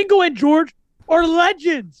go. You, Ringo and George are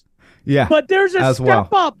legends. Yeah. But there's a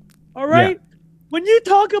step up. All right. Yeah. When you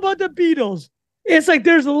talk about the Beatles, it's like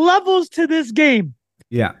there's levels to this game.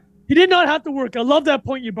 Yeah. He did not have to work. I love that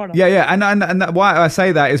point you brought up. Yeah, yeah. And why I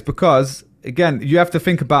say that is because, again, you have to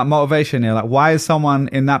think about motivation here. Like, why is someone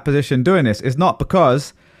in that position doing this? It's not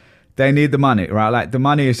because they need the money, right? Like, the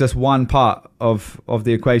money is just one part of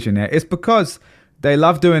the equation here. It's because they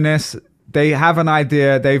love doing this. They have an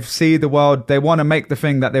idea. They see the world. They want to make the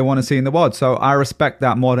thing that they want to see in the world. So I respect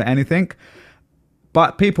that more than anything.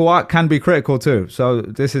 But people can be critical too. So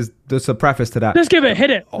this is just a preface to that. Just give it, hit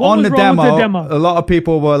it. What on was the wrong demo, with the demo, a lot of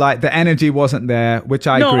people were like, the energy wasn't there, which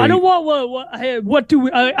I agree. No, I don't want what do we?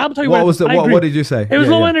 I'll tell you what. What did you say? It was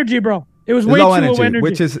low energy, bro. It was way too low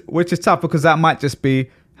energy, which is tough because that might just be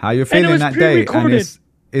how you're feeling that day, and it's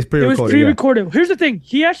pre-recorded. It was pre-recorded. Yeah. Here's the thing: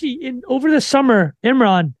 he actually, over the summer,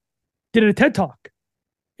 Imran did a TED talk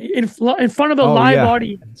in front of a live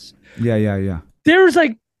audience. Yeah. There was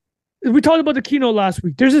like, we talked about the keynote last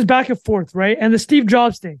week. There's this back and forth, right? And the Steve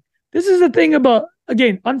Jobs thing. This is the thing about,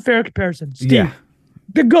 again, unfair comparison. Steve,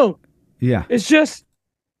 the GOAT. Yeah. It's just,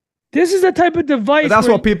 this is the type of device. But that's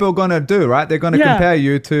what people are going to do, right? They're going to compare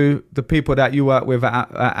you to the people that you work with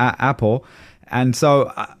at Apple. And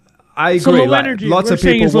so I agree. So low energy. Lots of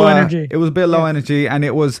people were, it was a bit low energy, and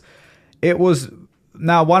it was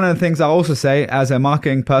now one of the things I also say as a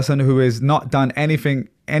marketing person who has not done anything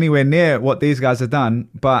anywhere near what these guys have done,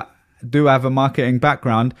 but do have a marketing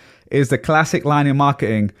background, is the classic line in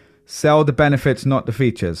marketing: sell the benefits, not the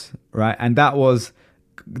features, right? And that was,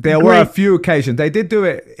 there were a few occasions they did do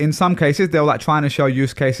it. In some cases they were like trying to show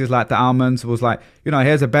use cases, like the almonds was like,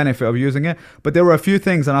 here's a benefit of using it. But there were a few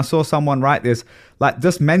things, and I saw someone write this, like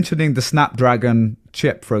just mentioning the Snapdragon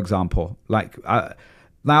chip, for example. Like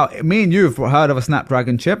now, me and you have heard of a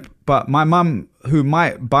Snapdragon chip, but my mum, who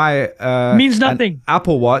might buy means nothing, an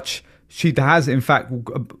Apple Watch, she has in fact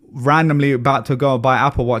randomly about to go buy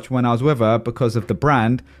Apple Watch when I was with her because of the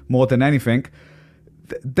brand more than anything.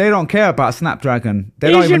 They don't care about Snapdragon.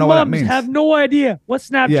 They don't even know what that means. Have no idea what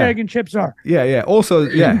Snapdragon chips are. Yeah. Also,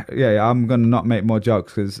 yeah. I'm gonna not make more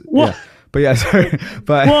jokes because sorry.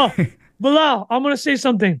 But Bilal, I'm gonna say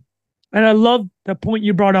something, and I love the point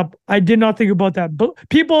you brought up. I did not think about that. But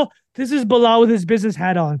people, this is Bilal with his business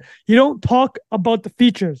hat on. You don't talk about the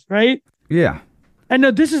features, right? Yeah. And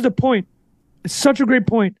now this is the point. It's such a great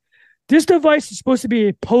point. This device is supposed to be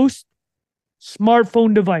a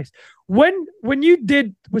post-smartphone device. When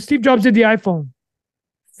Steve Jobs did the iPhone,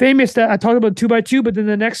 famous that I talked about 2x2, but then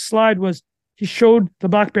the next slide was he showed the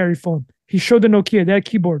BlackBerry phone. He showed the Nokia. They had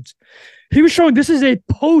keyboards. He was showing this is a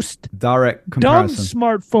direct comparison. Dumb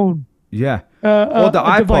smartphone. Yeah. Or the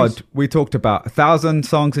iPod device. We talked about, 1,000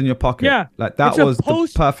 songs in your pocket. Yeah. Like that was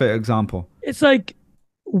the perfect example. It's like,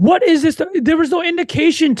 what is this? There was no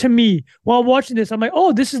indication to me while watching this. I'm like,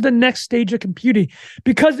 oh, this is the next stage of computing,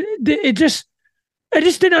 because I just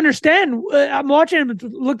didn't understand. I'm watching him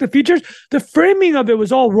look the features. The framing of it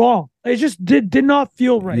was all wrong. It just did not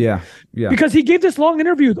feel right. Yeah. Because he gave this long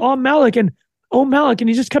interview with Malik, and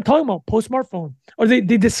he just kept talking about post smartphone, or they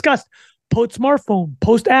discussed post smartphone,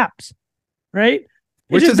 post apps, right?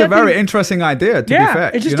 Which is a very interesting idea, to be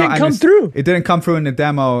fair. It just didn't come through. It didn't come through in the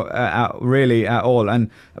demo really at all.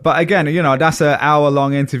 But again, that's an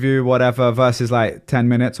hour-long interview, whatever, versus like 10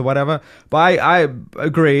 minutes or whatever. But I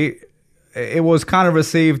agree. It was kind of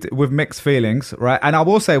received with mixed feelings, right? And I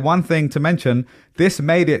will say one thing to mention. This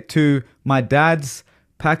made it to my dad's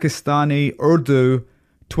Pakistani Urdu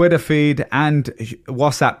Twitter feed and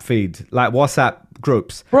WhatsApp feed, like WhatsApp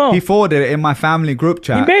groups. Bro, he forwarded it in my family group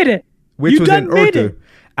chat. He made it. Which was in Urdu.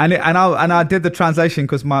 And I did the translation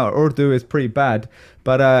because my Urdu is pretty bad.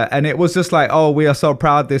 But and it was just like, oh, we are so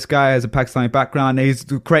proud this guy has a Pakistani background. He's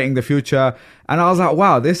creating the future. And I was like,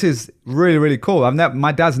 wow, this is really, really cool.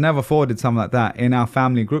 My dad's never forwarded something like that in our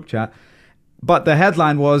family group chat. But the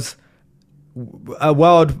headline was a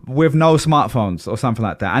world with no smartphones or something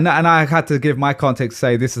like that. And I had to give my context,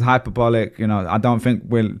 say this is hyperbolic. I don't think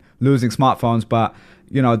we're losing smartphones, but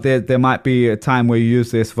there might be a time where you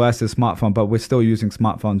use this versus smartphone, but we're still using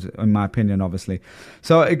smartphones, in my opinion, obviously.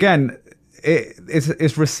 So again,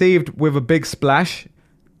 it's received with a big splash,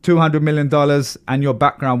 $200 million, and your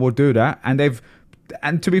background will do that.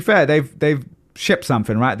 And to be fair, they've ship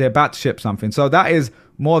something, right? They're about to ship something. So that is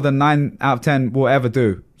more than 9 out of 10 will ever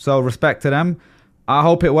do. So respect to them. I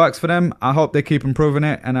hope it works for them. I hope they keep improving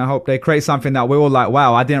it. And I hope they create something that we're all like,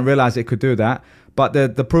 wow, I didn't realize it could do that. But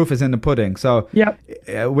the proof is in the pudding. So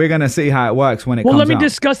we're going to see how it works when it comes out. Well, let me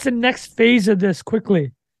discuss the next phase of this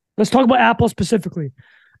quickly. Let's talk about Apple specifically.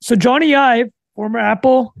 So Johnny Ive, former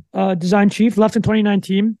Apple design chief, left in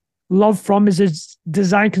 2019. Love From is his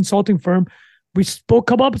design consulting firm. We spoke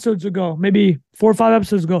a couple episodes ago, maybe 4 or 5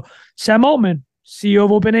 episodes ago. Sam Altman, CEO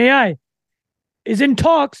of OpenAI, is in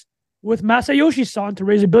talks with Masayoshi Son to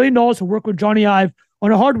raise $1 billion to work with Johnny Ive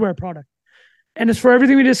on a hardware product. And it's for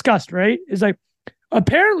everything we discussed, right? It's like,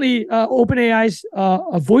 apparently OpenAI's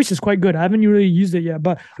voice is quite good. I haven't really used it yet,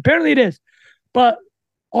 but apparently it is. But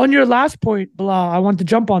on your last point, Bilal, I want to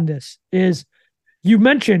jump on this, is you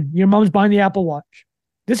mentioned your mom's buying the Apple Watch.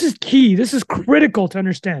 This is key. This is critical to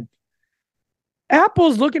understand.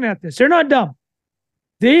 Apple's looking at this. They're not dumb.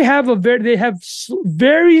 They have been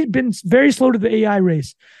very slow to the AI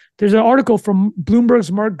race. There's an article from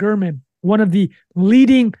Bloomberg's Mark Gurman, one of the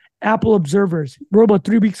leading Apple observers, wrote about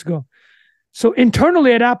 3 weeks ago. So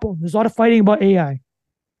internally at Apple, there's a lot of fighting about AI. A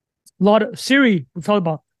lot of Siri, we talked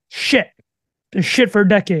about shit. There's shit for a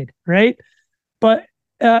decade, right? But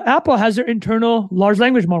Apple has their internal large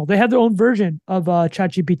language model. They have their own version of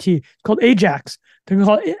ChatGPT. It's called Ajax. They're going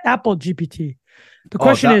to call it Apple GPT. The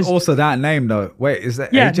question is also that name though. Wait, is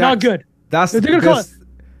that Ajax? Not good. That's they'll call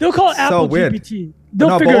it Apple weird. GPT.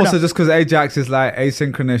 They'll figure but it also out. Just because Ajax is like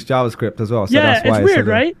asynchronous JavaScript as well. So yeah, that's why it's weird,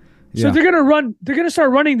 right? Yeah. So they're gonna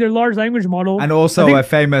start running their large language model, and also a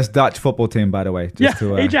famous Dutch football team, by the way. Ajax.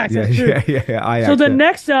 Yeah. Ajax, so the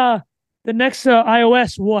next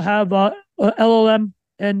iOS will have LLM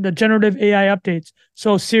and the generative AI updates.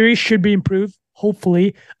 So Siri should be improved.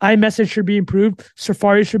 Hopefully, iMessage should be improved.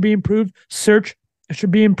 Safari should be improved. Search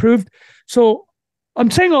should be improved. So I'm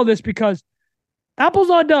saying all this because Apple's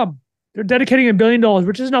not dumb. They're dedicating $1 billion,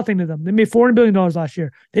 which is nothing to them. They made $400 billion last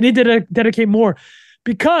year. They need to dedicate more,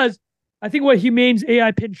 because I think what Humane's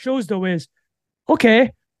AI pin shows though is,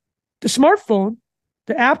 okay, the smartphone,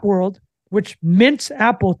 the app world, which mints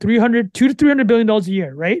Apple $200 to $300 billion a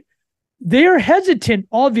year, right? They are hesitant,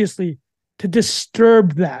 obviously, to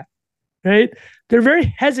disturb that, right? They're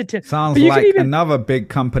very hesitant. Sounds like another big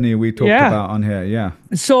company we talked about on here. Yeah.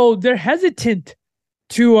 So they're hesitant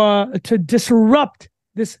to disrupt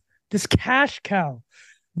this cash cow.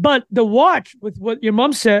 But the watch, with what your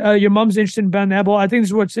mom said, your mom's interested in buying Apple. I think this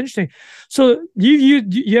is what's interesting. So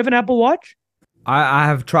you have an Apple Watch? I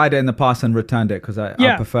have tried it in the past and returned it because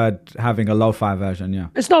I preferred having a lo-fi version. Yeah,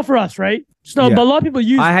 it's not for us, right? But a lot of people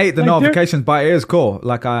use. I hate the notifications, but it is cool.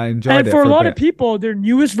 Like I enjoyed it. And for a lot of people, their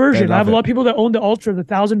newest version. I have a lot of people that own the Ultra, the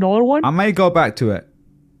 $1,000 one. I may go back to it.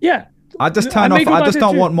 Yeah. I just turn off. I just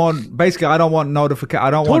don't want more. Basically, I don't want notification. I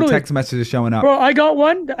don't want text messages showing up. Bro, I got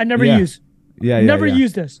one that I never use. Never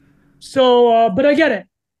use this. So, but I get it.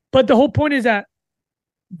 But the whole point is that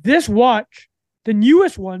this watch, the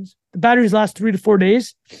newest ones, the batteries last 3 to 4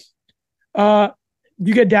 days.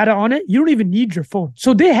 You get data on it. You don't even need your phone.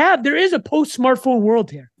 So there is a post-smartphone world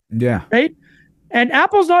here. Yeah. Right? And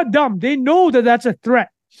Apple's not dumb. They know that that's a threat.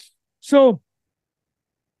 So,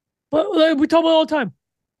 but like we talk about all the time.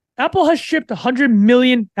 Apple has shipped 100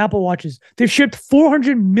 million Apple Watches. They've shipped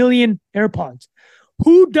 400 million AirPods.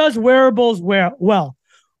 Who does wearables well?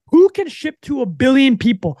 Who can ship to 1 billion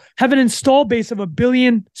people, have an install base of 1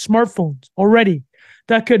 billion smartphones already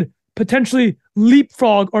that could potentially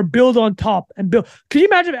leapfrog or build on top and build? Could you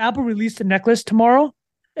imagine if Apple released a necklace tomorrow,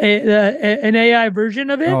 an AI version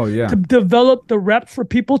of it, to develop the reps for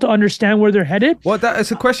people to understand where they're headed? Well,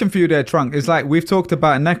 it's a question for you there, Trunk. It's like we've talked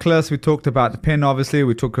about a necklace, we talked about the pin, obviously,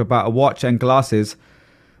 we talked about a watch and glasses.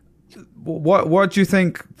 What do you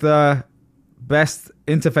think the best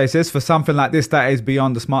interface is for something like this that is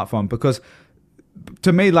beyond the smartphone? Because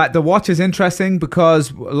to me, like, the watch is interesting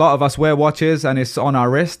because a lot of us wear watches and it's on our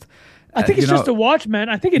wrist. I think it's just a watch, man.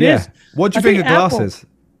 I think it is. What do you think of glasses?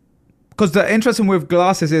 Because the interesting with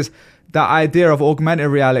glasses is the idea of augmented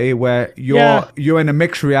reality, where you're in a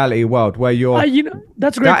mixed reality world, where you're.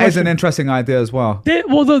 That's a great question. That is an interesting idea as well.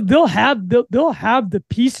 They'll have the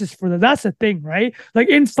pieces for that. That's the thing, right? Like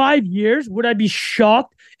in 5 years, would I be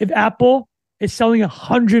shocked if Apple is selling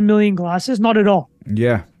 100 million glasses? Not at all.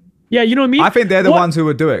 Yeah. Yeah, you know what I mean? I think they're the ones who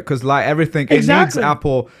would do it, because like everything, it needs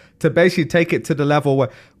Apple to basically take it to the level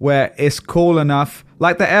where it's cool enough.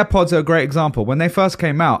 Like the AirPods are a great example. When they first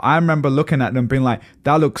came out, I remember looking at them being like,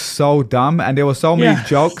 that looks so dumb. And there were so many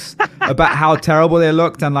jokes about how terrible they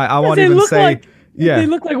looked. And like, I won't even say... They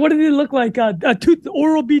look like, what do they look like?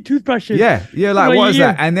 Oral-B toothbrushes. Yeah, like what is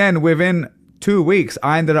that? And then within 2 weeks,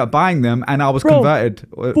 I ended up buying them and I was converted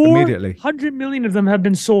immediately. 400 million of them have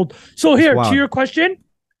been sold. So here, to your question,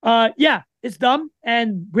 yeah, it's dumb.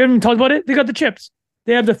 And we haven't talked about it. They got the chips.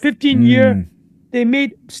 They have the 15-year. They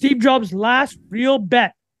made Steve Jobs' last real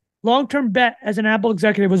bet, long-term bet as an Apple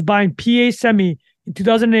executive was buying PA Semi in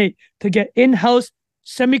 2008 to get in-house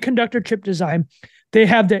semiconductor chip design. They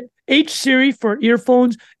have the H series for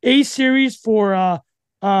earphones, A series for I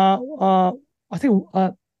think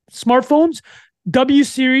smartphones, W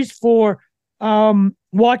series for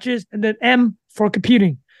watches, and then M for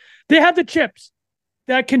computing. They have the chips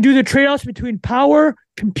that can do the trade-offs between power,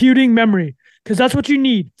 computing, memory, because that's what you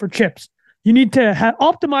need for chips. You need to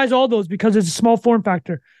optimize all those because it's a small form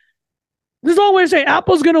factor. This is all we're saying.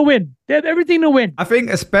 Apple's going to win. They have everything to win. I think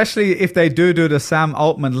especially if they do the Sam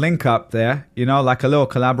Altman link up there, you know, like a little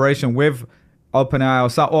collaboration with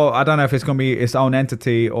OpenAI or I don't know if it's going to be its own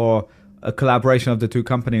entity or a collaboration of the two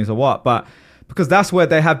companies or what, but because that's where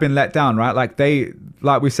they have been let down, right?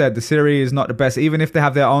 Like we said, the Siri is not the best, even if they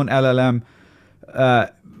have their own LLM,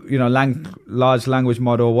 large language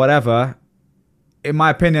model or whatever. In my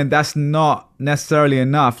opinion, that's not necessarily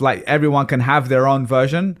enough. Like everyone can have their own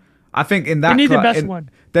version. I think in that they need the best one.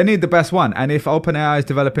 They need the best one, and if OpenAI is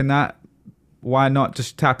developing that, why not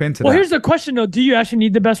just tap into that? Well, here's the question though: do you actually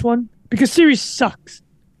need the best one? Because Siri sucks.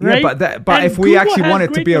 Right? Yeah, but if we actually want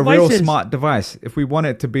it to be a real smart device, if we want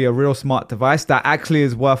it to be a real smart device that actually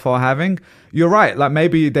is worthwhile having, you're right. Like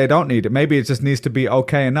maybe they don't need it. Maybe it just needs to be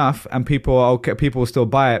okay enough, and people will still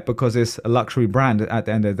buy it because it's a luxury brand at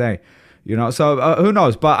the end of the day. You know, so who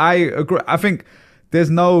knows? But I agree. I think there's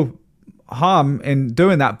no harm in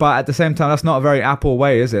doing that, but at the same time, that's not a very Apple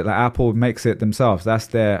way, is it? Like Apple makes it themselves. That's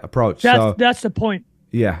their approach. That's the point.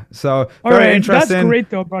 Yeah. So very interesting. That's great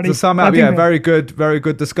though, buddy. To sum up, very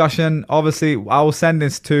good discussion. Obviously, I will send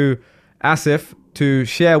this to Asif to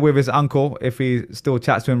share with his uncle if he still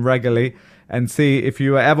chats to him regularly, and see if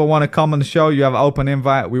you ever want to come on the show. You have an open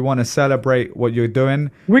invite. We want to celebrate what you're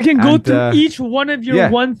doing. We can go through each one of your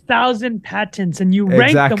 1,000 patents and you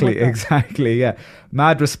rank them. Exactly. Yeah.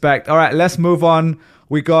 Mad respect. All right, let's move on.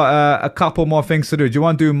 We got a couple more things to do. Do you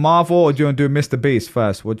want to do Marvel or do you want to do MrBeast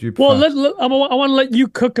first? What do you prefer? Well, I want to let you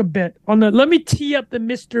cook a bit on the. Let me tee up the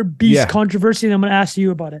MrBeast controversy, and I'm going to ask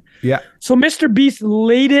you about it. Yeah. So MrBeast's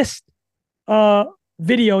latest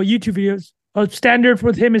video, YouTube videos, standard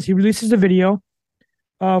with him is he releases a video.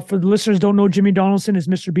 For the listeners who don't know, Jimmy Donaldson is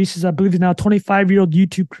MrBeast. Is I believe he's now a 25-year-old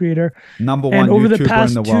YouTube creator. Number one and over YouTuber the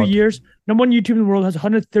past in the 2 world. years, number one YouTuber in the world, has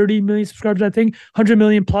 130 million subscribers, I think, 100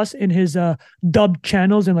 million plus in his dubbed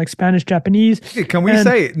channels in like Spanish, Japanese. Can we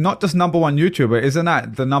say not just number one YouTuber? Isn't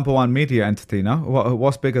that the number one media entity? No,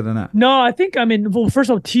 what's bigger than that? No, I think well,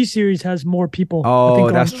 first of all, T-Series has more people.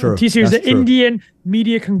 Oh, that's true. T-Series, the Indian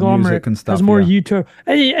media conglomerate, stuff, has more YouTube.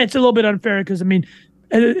 And it's a little bit unfair because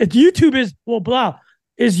YouTube is blah.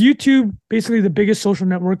 Is YouTube basically the biggest social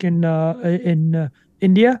network in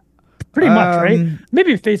India? Pretty much, right?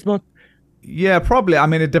 Maybe Facebook. Yeah, probably. I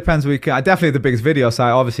mean, it depends. Definitely the biggest video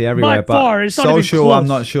site, obviously everywhere. By far, it's not social, even close. I'm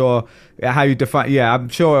not sure how you define. Yeah, I'm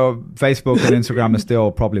sure Facebook and Instagram are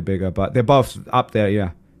still probably bigger, but they're both up there.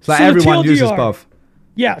 Yeah, it's like everyone uses both.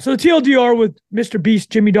 Yeah. So the TLDR with MrBeast,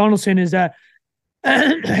 Jimmy Donaldson, is that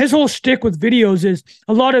his whole shtick with videos is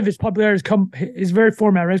a lot of his popularity is very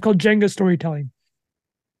format. Right? It's called Jenga storytelling,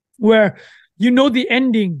 where you know the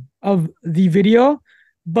ending of the video,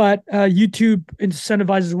 but YouTube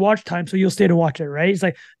incentivizes watch time, so you'll stay to watch it, right? It's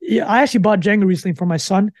like, I actually bought Jenga recently for my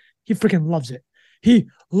son. He freaking loves it. He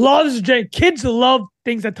loves Jenga. Kids love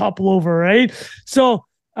things that topple over, right? So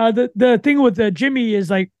the thing with Jimmy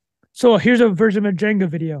is like, so here's a version of a Jenga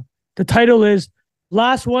video. The title is,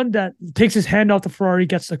 last one that takes his hand off the Ferrari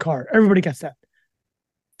gets the car. Everybody gets that.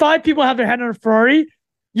 5 people have their hand on a Ferrari.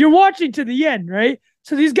 You're watching to the end, right?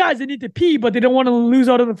 So these guys, they need to pee, but they don't want to lose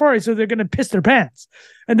out on the Ferrari, so they're going to piss their pants.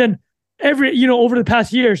 And then over the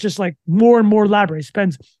past year, it's just like more and more elaborate.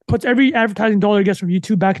 Puts every advertising dollar he gets from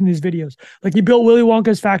YouTube back in these videos. Like he built Willy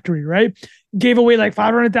Wonka's factory, right? Gave away like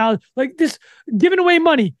 500,000, like this, giving away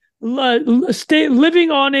money,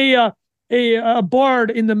 living on a barge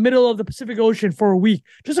in the middle of the Pacific Ocean for a week.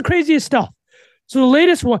 Just the craziest stuff. So the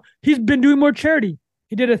latest one, he's been doing more charity.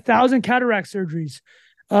 He did 1,000 cataract surgeries.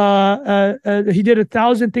 He did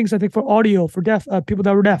 1,000 things, I think, for audio, for deaf people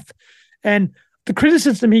that were deaf. And the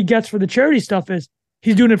criticism he gets for the charity stuff is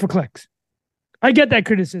he's doing it for clicks. I get that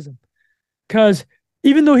criticism because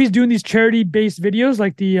even though he's doing these charity-based videos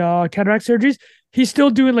like the cataract surgeries, he's still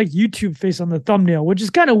doing like YouTube face on the thumbnail, which is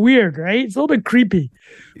kind of weird, right? It's a little bit creepy.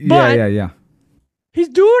 But yeah. He's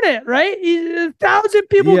doing it, right? 1,000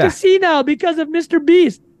 people can see now because of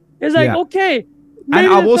MrBeast. It's like, okay, And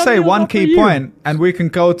Maybe I the will say thumbnail's one not for key you. point, and we can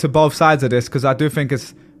go to both sides of this because I do think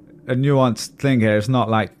it's a nuanced thing here. It's not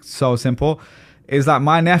like so simple. Is that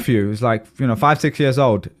my nephew is like, 5-6 years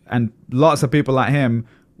old, and lots of people like him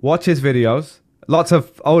watch his videos. Lots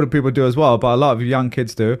of older people do as well, but a lot of young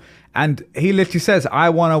kids do. And he literally says, I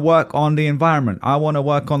want to work on the environment. I want to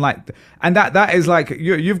work on and that is like,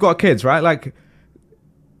 you've got kids, right? Like,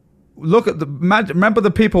 look at remember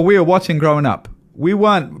the people we were watching growing up. We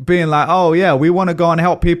weren't being like, oh yeah, we want to go and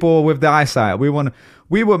help people with their eyesight. We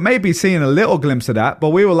were maybe seeing a little glimpse of that, but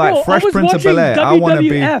we were like, Fresh Prince of Bel-Air. I want to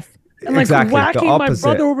be and like exactly whacking the my opposite.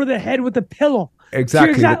 brother over the head with a pillow.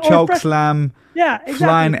 Exactly, the choke slam,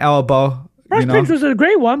 flying elbow. Fresh Prince was a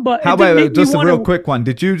great one, but how about just a real quick one?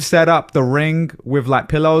 Did you set up the ring with like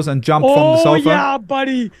pillows and jump from the sofa? Oh yeah,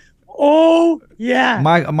 buddy. Oh yeah.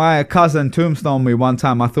 My cousin tombstoned me one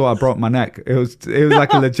time. I thought I broke my neck. It was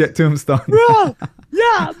like a legit tombstone. Bro,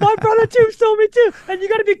 yeah, my brother tombstoned me too. And you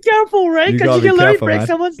got to be careful, right? Because you can literally break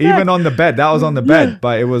someone's neck. Even on the bed. That was on the bed,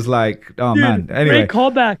 but it was like, oh dude, man. Anyway. Great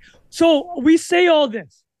callback. So we say all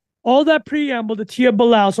this, all that preamble to Tia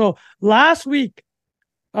Bilal. So last week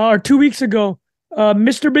or 2 weeks ago,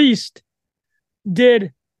 MrBeast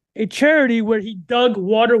did a charity where he dug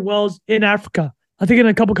water wells in Africa. I think in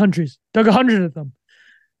a couple countries, dug 100 of them.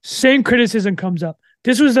 Same criticism comes up.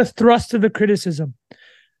 This was the thrust of the criticism.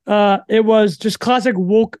 It was just classic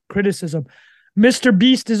woke criticism.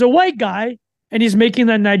 MrBeast is a white guy, and he's making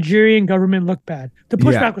the Nigerian government look bad. The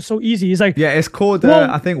pushback was so easy. He's like, yeah, it's called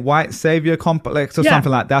I think white savior complex or something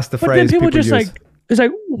like that. That's the phrase. But then people just use. It's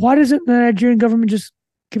like, why doesn't the Nigerian government just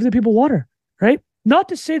give the people water, right? Not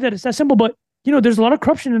to say that it's that simple, but there's a lot of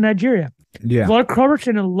corruption in Nigeria. Yeah, there's a lot of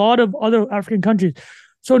corruption in a lot of other African countries.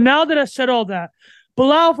 So now that I said all that,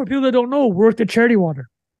 Bilal, for people that don't know, worked at Charity Water,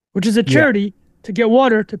 which is a charity to get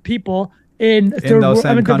water to people in those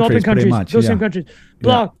same developing countries. Much, those same countries.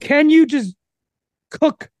 Bilal, can you just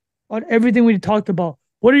cook on everything we talked about?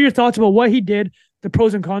 What are your thoughts about what he did, the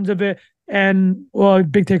pros and cons of it, and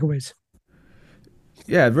big takeaways?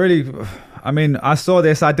 Yeah, really. I mean, I saw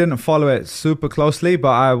this. I didn't follow it super closely,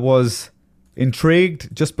 but I was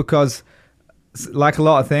intrigued just because, like a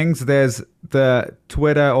lot of things, there's the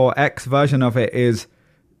Twitter or X version of it is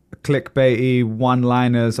clickbaity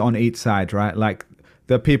one-liners on each side, right? Like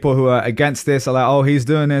the people who are against this are like, oh, he's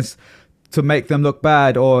doing this to make them look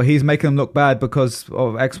bad, or he's making them look bad because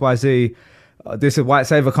of XYZ. This is white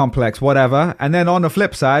savior complex, whatever. And then on the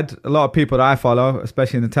flip side, a lot of people that I follow,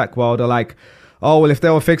 especially in the tech world, are like, oh, well, if they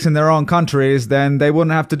were fixing their own countries, then they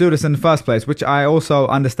wouldn't have to do this in the first place, which I also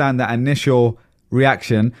understand that initial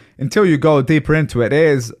reaction. Until you go deeper into it, it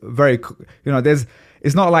is very,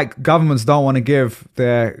 it's not like governments don't want to give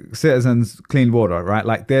their citizens clean water, right?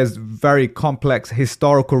 Like there's very complex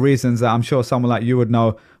historical reasons that I'm sure someone like you would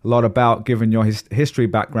know a lot about given your history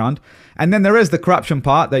background. And then there is the corruption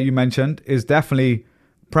part that you mentioned is definitely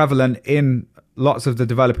prevalent in lots of the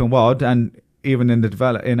developing world, and even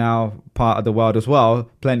in our part of the world as well,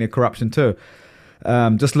 plenty of corruption too.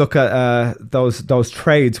 Just look at those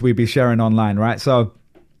trades we be sharing online, right? So,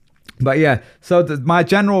 but yeah, so my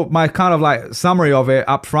kind of like summary of it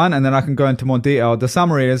up front, and then I can go into more detail. The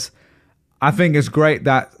summary is, I think it's great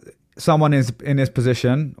that someone is in his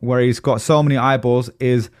position where he's got so many eyeballs,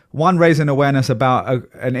 is one, raising awareness about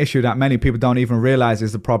an issue that many people don't even realize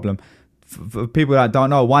is the problem. For people that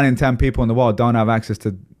don't know, 1 in 10 people in the world don't have access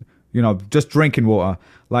to just drinking water,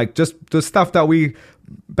 like just the stuff that we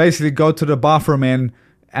basically go to the bathroom in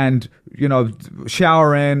and,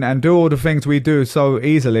 shower in and do all the things we do so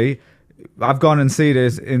easily. I've gone and see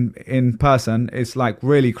this in person. It's like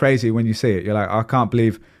really crazy when you see it. You're like, I can't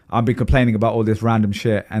believe I've been complaining about all this random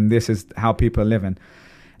shit, and this is how people are living.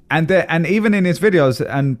 And even in his videos,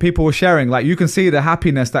 and people were sharing, like you can see the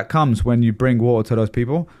happiness that comes when you bring water to those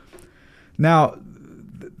people. Now,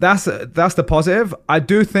 that's the positive. I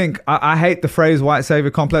do think I hate the phrase white savior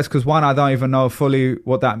complex because, one, I don't even know fully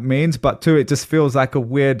what that means, but two, it just feels like a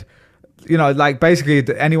weird, like basically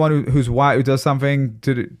anyone who's white who does something,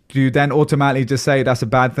 do you then automatically just say that's a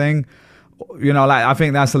bad thing? Like I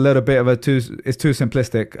think that's a little bit of it's too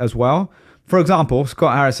simplistic as well. For example,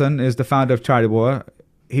 Scott Harrison is the founder of Charity Water.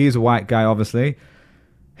 He's a white guy, obviously.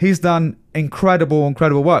 He's done incredible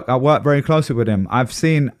work. I work very closely with him. I've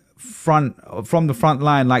seen from the front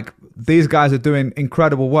line, like these guys are doing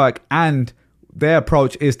incredible work, and their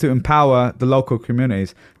approach is to empower the local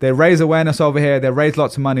communities. They raise awareness over here, they raise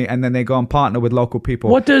lots of money, and then they go and partner with local people.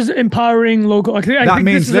 What does empowering local? I think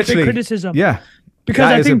means this is a big criticism. Yeah,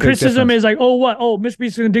 because I think criticism is like, MrBeast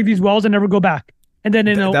is going to dig these wells and never go back, and then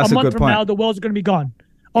in a month from now, the wells are going to be gone.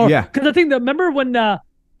 Because I think remember when?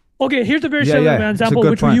 Okay, here's a very similar example,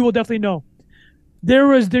 which you will definitely know.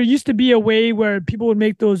 There used to be a way where people would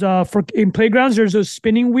make those in playgrounds. There's those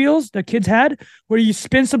spinning wheels that kids had where you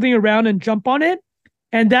spin something around and jump on it,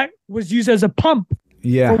 and that was used as a pump.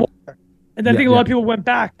 Yeah. For water. And then I think a lot of people went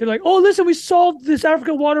back. They're like, "Oh, listen, we solved this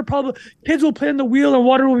African water problem. Kids will play in the wheel and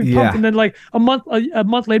water will be pumped." And then like a month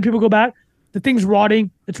later, people go back. The thing's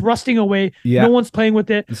rotting. It's rusting away. Yeah. No one's playing with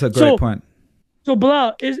it. It's a great point. So,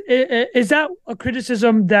 Bilal, is that a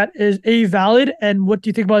criticism that is valid? And what do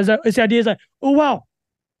you think about it? Is the idea is like, oh wow,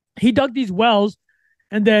 he dug these wells,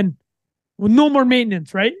 and then no more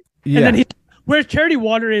maintenance, right? Yeah. And then whereas charity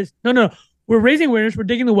water is no, we're raising awareness, we're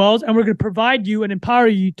digging the wells, and we're going to provide you and empower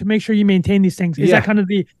you to make sure you maintain these things. Is that kind of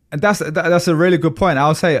the? And that's a really good point.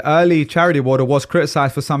 I'll say early charity water was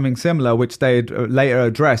criticized for something similar, which they later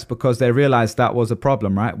addressed because they realized that was a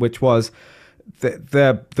problem, right? Which was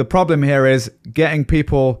the problem here is getting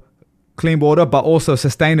people clean water, but also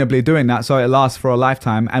sustainably doing that so it lasts for a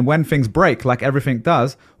lifetime. And when things break, like everything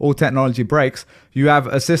does, all technology breaks, you have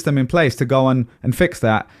a system in place to go on and fix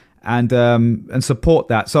that and support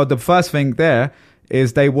that. So the first thing there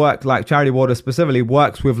is they work, like Charity Water specifically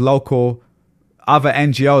works with local other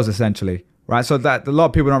NGOs essentially, right? So that a lot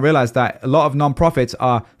of people don't realize that a lot of nonprofits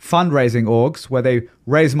are fundraising orgs where they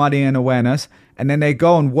raise money and awareness, and then they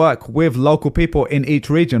go and work with local people in each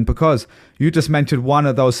region, because you just mentioned one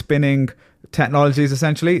of those spinning technologies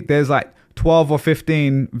essentially. There's like 12 or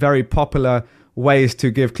 15 very popular ways to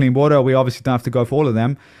give clean water. We obviously don't have to go for all of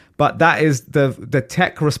them. But that is the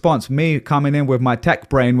tech response. Me coming in with my tech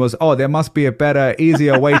brain was, oh, there must be a better,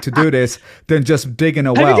 easier way to do this than just digging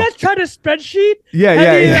a well. Have you guys tried a spreadsheet?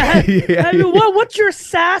 Yeah. What's your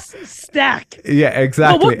SaaS stack? Yeah,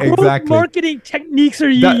 exactly. What marketing techniques are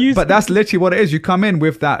you using? But that's literally what it is. You come in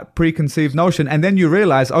with that preconceived notion, and then you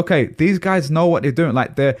realize, okay, these guys know what they're doing.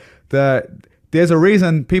 Like there's a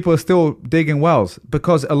reason people are still digging wells,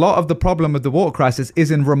 because a lot of the problem of the water crisis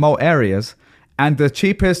is in remote areas. And the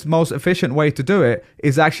cheapest, most efficient way to do it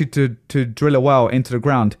is actually to drill a well into the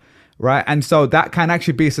ground, right? And so that can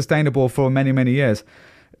actually be sustainable for many, many years.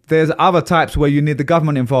 There's other types where you need the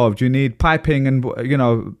government involved. You need piping and,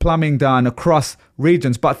 plumbing done across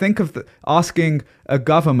regions. But think of asking a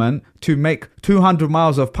government to make 200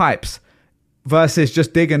 miles of pipes versus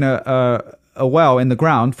just digging a well in the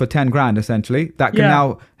ground for 10 grand, essentially. That can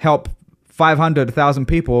now help 500,000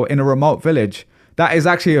 people in a remote village. That is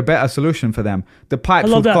actually a better solution for them. The pipes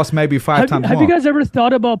will cost maybe five times more. Have you guys ever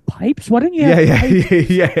thought about pipes? Why don't you have pipes?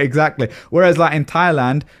 Yeah, exactly. Whereas like in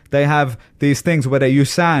Thailand, they have these things where they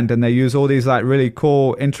use sand and they use all these like really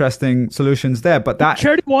cool, interesting solutions there. But that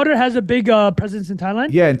Charity Water has a big presence in Thailand?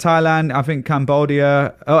 Yeah, in Thailand, I think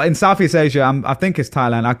Cambodia. In Southeast Asia, I think it's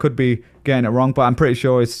Thailand. I could be getting it wrong, but I'm pretty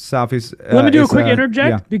sure it's Southeast. Let me do a quick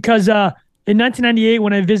interject because in 1998,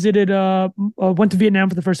 when I went to Vietnam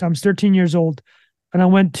for the first time, I was 13 years old. And I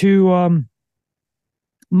went to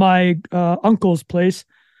my uncle's place.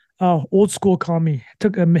 Old school commie.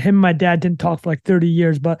 Took him and my dad didn't talk for like 30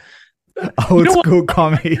 years, but old school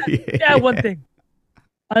commie. Yeah, one thing.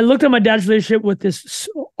 I looked at my dad's relationship with this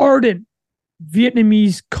ardent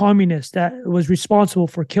Vietnamese communist that was responsible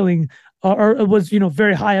for killing, or was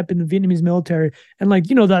very high up in the Vietnamese military, and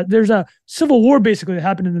that there's a civil war basically that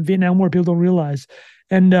happened in the Vietnam War. People don't realize,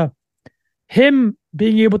 and him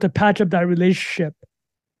being able to patch up that relationship.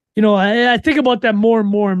 I think about that more and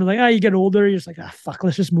more. I'm like, you get older, you're just like, fuck,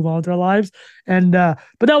 let's just move on with our lives. And but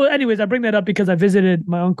that was, anyways, I bring that up because I visited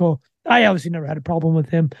my uncle. I obviously never had a problem with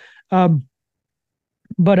him. But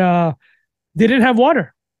they didn't have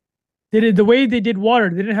water. The way they did water,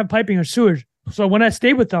 they didn't have piping or sewage. So when I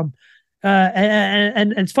stayed with them,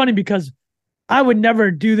 and it's funny because I would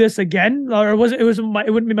never do this again, or it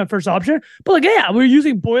wouldn't be my first option. But we were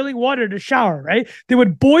using boiling water to shower, right? They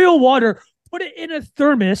would boil water, put it in a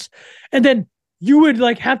thermos, and then you would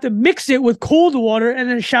have to mix it with cold water and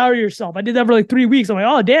then shower yourself. I did that for like 3 weeks. I'm like,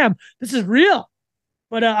 oh damn, this is real.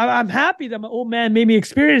 But I'm happy that my old man made me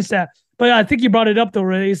experience that. But I think you brought it up though,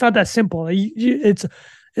 really. It's not that simple. It's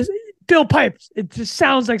build pipes. It just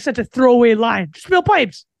sounds like such a throwaway line. Just build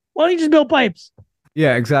pipes. Why don't you just build pipes?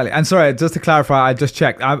 Yeah, exactly. And sorry, just to clarify, I just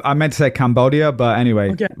checked. I meant to say Cambodia, but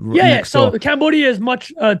anyway. Okay. Yeah. So Cambodia is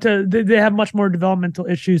much. They have much more developmental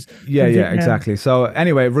issues. Yeah, exactly. So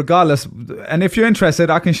anyway, regardless, and if you're interested,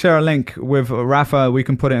 I can share a link with Rafa. We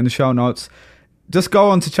can put it in the show notes. Just go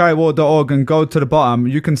on to charitywater.org and go to the bottom.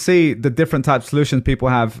 You can see the different types of solutions people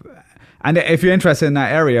have, and if you're interested in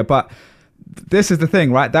that area, but. This is the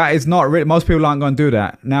thing, right? That is not most people aren't going to do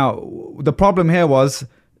that. Now, the problem here was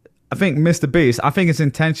I think MrBeast, I think his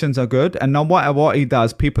intentions are good, and no matter what he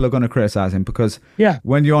does, people are going to criticize him because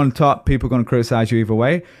when you're on top, people are going to criticize you either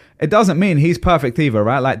way. It doesn't mean he's perfect either,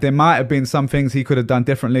 right? Like there might have been some things he could have done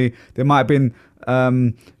differently. There might have been,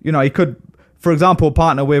 he could, for example,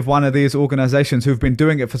 partner with one of these organizations who've been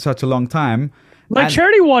doing it for such a long time. Like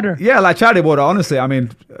Charity Water. Yeah, like Charity Water. Honestly, I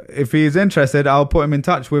mean, if he's interested, I'll put him in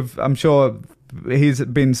touch with, I'm sure he's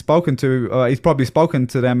been spoken to, he's probably spoken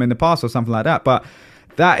to them in the past or something like that. But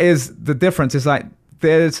that is the difference. It's like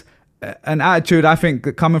there's an attitude, I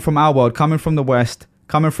think, coming from our world, coming from the West,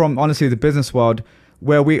 coming from, honestly, the business world,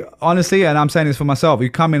 where we, honestly, and I'm saying this for myself, you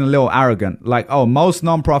come in a little arrogant. Like, oh, most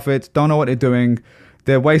non-profits don't know what they're doing.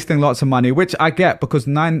 They're wasting lots of money, which I get because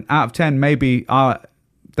 9 out of 10 maybe are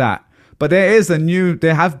that. But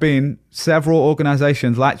there have been several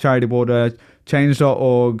organizations like Charity Water,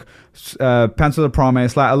 Change.org, Pencil of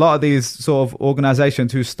Promise, like a lot of these sort of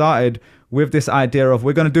organizations who started with this idea of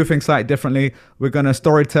we're going to do things slightly differently. We're going to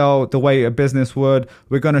storytell the way a business would.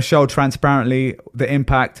 We're going to show transparently the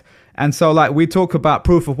impact. And so like we talk about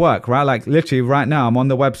proof of work, right? Like literally right now, I'm on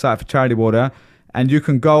the website for Charity Water and you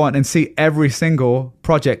can go on and see every single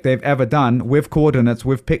project they've ever done with coordinates,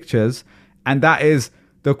 with pictures. And that is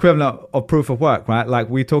the equivalent of proof of work, right? Like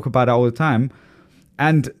we talk about it all the time.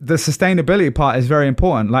 And the sustainability part is very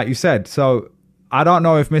important, like you said. So I don't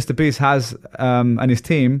know if MrBeast has and his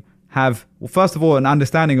team have, well, first of all, an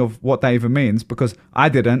understanding of what that even means, because I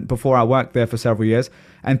didn't before I worked there for several years.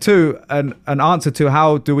 And two, an answer to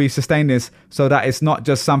how do we sustain this so that it's not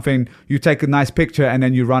just something you take a nice picture and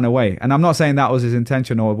then you run away. And I'm not saying that was his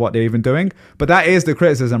intention or what they're even doing, but that is the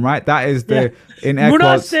criticism, right? That is the, in air We're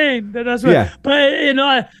quotes. not saying that that's right.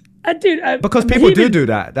 But, because people do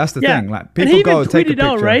that. That's the thing. Like people go take a picture.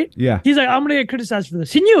 Out, right? Yeah. He's like, I'm going to get criticized for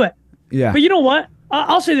this. He knew it. Yeah. But you know what?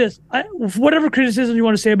 I'll say this. Whatever criticism you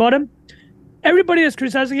want to say about him, everybody that's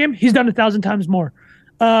criticizing him, he's done 1,000 times more.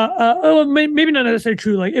 Maybe not necessarily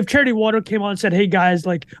true. Like if Charity Water came on and said, "Hey guys,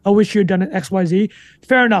 like I wish you had done it X, Y, Z,"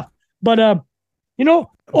 fair enough. But But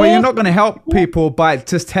you're not going to help people by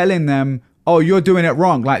just telling them, "Oh, you're doing it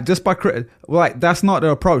wrong." Like just by like that's not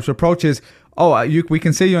the approach. The approach is, "Oh, we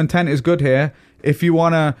can see your intent is good here. If you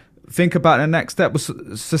want to think about the next step with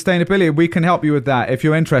sustainability, we can help you with that if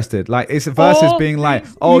you're interested." Like it's versus being like,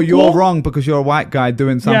 "Oh, you're wrong because you're a white guy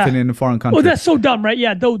doing something in a foreign country." Oh, that's so dumb, right?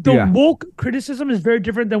 Yeah, the woke criticism is very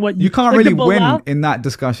different than what you can't like really win in that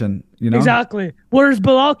discussion. You know exactly. Whereas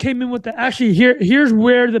Bilal came in with the here's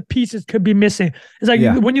where the pieces could be missing. It's like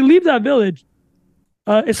when you leave that village,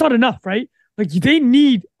 it's not enough, right? Like they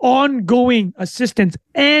need ongoing assistance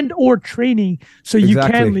and or training so you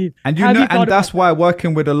can leave. And and that's why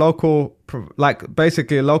working with a local, like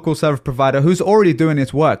basically a local service provider who's already doing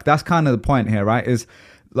its work. That's kind of the point here, right? Is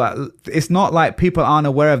like it's not like people aren't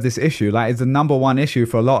aware of this issue. Like it's the number one issue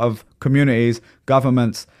for a lot of communities,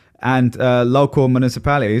 governments, and local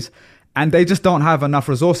municipalities. And they just don't have enough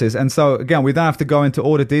resources. And so again, we don't have to go into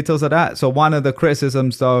all the details of that. So one of the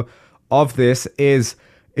criticisms though of this is,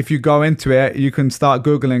 if you go into it, you can start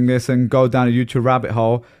Googling this and go down a YouTube rabbit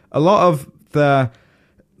hole. A lot of the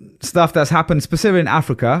stuff that's happened specifically in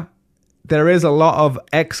Africa, there is a lot of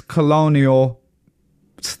ex-colonial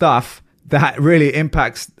stuff that really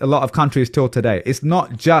impacts a lot of countries till today. It's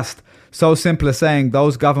not just so simple as saying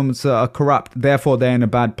those governments are corrupt, therefore they're in a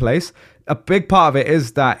bad place. A big part of it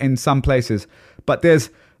is that in some places, but there's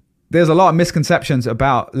a lot of misconceptions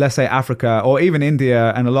about, let's say, Africa or even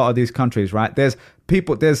India and a lot of these countries, right? There's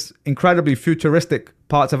incredibly futuristic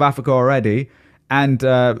parts of Africa already and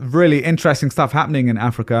really interesting stuff happening in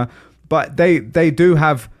Africa. But they do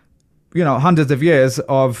have, hundreds of years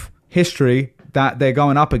of history that they're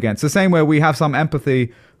going up against. The same way we have some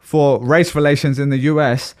empathy for race relations in the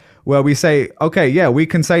US, where we say, okay, yeah, we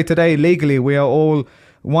can say today legally we are all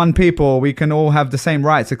one people, we can all have the same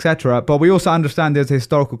rights, etc. But we also understand there's a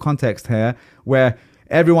historical context here where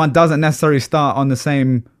everyone doesn't necessarily start on the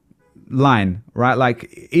same line, right?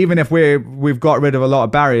 Like even if we've got rid of a lot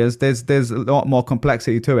of barriers, there's a lot more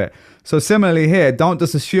complexity to it. So similarly here, don't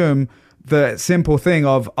just assume the simple thing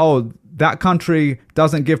of, oh, that country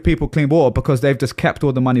doesn't give people clean water because they've just kept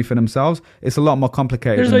all the money for themselves. It's a lot more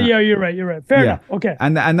complicated. You're right. Fair enough. Okay.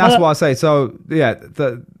 And that's what I say. So yeah,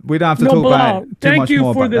 we don't have to talk about it too much more. Thank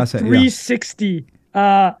you for the 360.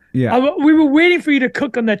 We were waiting for you to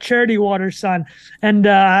cook on that Charity Water, son, and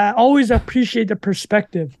I always appreciate the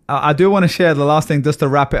perspective. I do want to share the last thing just to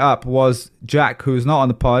wrap it up was Jack, who's not on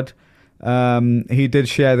the pod. He did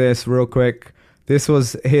share this real quick. This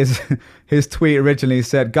was his tweet originally. He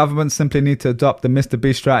said, governments simply need to adopt the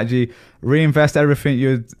MrBeast strategy, reinvest everything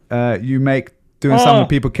you make doing something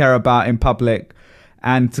people care about in public.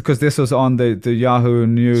 and because this was on the Yahoo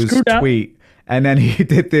News Screw that. tweet, and then he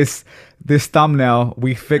did this thumbnail.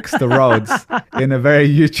 We fixed the roads in a very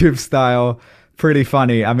YouTube style. Pretty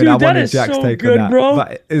funny. I mean, Dude, I that wanted is Jack's so take good, on that, bro.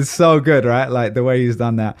 but it's so good, right? Like the way he's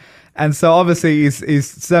done that. And so obviously he's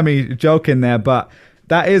semi joking there, but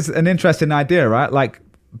that is an interesting idea, right? Like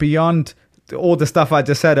beyond all the stuff I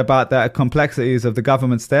just said about the complexities of the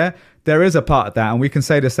governments there is a part of that, and we can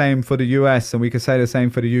say the same for the US, and we can say the same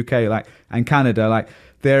for the UK, like, and Canada. Like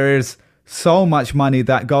there is so much money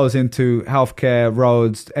that goes into healthcare,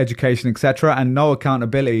 roads, education, etc., and no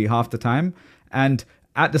accountability half the time. And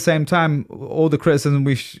at the same time, all the criticism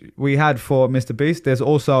we had for MrBeast, there's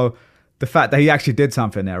also the fact that he actually did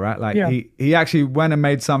something there, right? Like he actually went and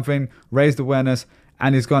made something, raised awareness,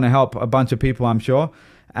 and is going to help a bunch of people, I'm sure.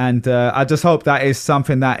 And I just hope that is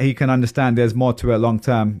something that he can understand. There's more to it long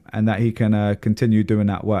term, and that he can continue doing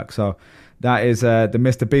that work. So that is the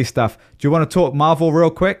MrBeast stuff. Do you want to talk Marvel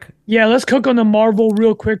real quick? Yeah, let's cook on the Marvel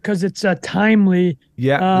real quick because it's timely.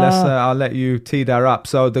 Yeah, I'll let you tee that up.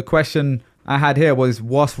 So the question I had here was,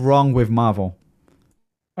 what's wrong with Marvel?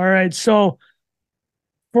 All right, so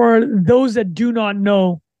for those that do not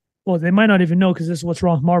know, well, they might not even know because this is what's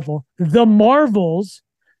wrong with Marvel. The Marvels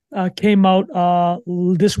came out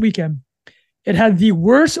this weekend. It had the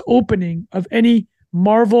worst opening of any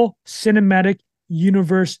Marvel Cinematic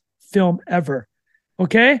Universe film ever.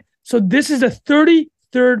 Okay? So this is the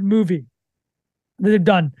 33rd movie that they've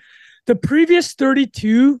done. The previous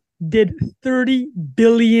 32 did $30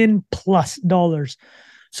 billion plus dollars.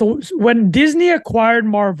 So when Disney acquired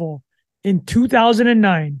Marvel in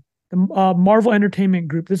 2009, the Marvel Entertainment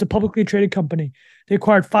Group, this is a publicly traded company. They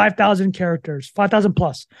acquired 5,000 characters, 5,000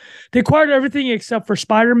 plus. They acquired everything except for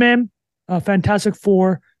Spider-Man, Fantastic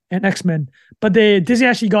Four, and X-Men. But Disney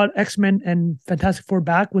actually got X-Men and Fantastic Four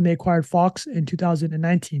back when they acquired Fox in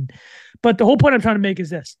 2019. But the whole point I'm trying to make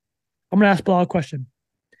is this. I'm going to ask Bilal a question.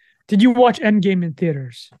 Did you watch Endgame in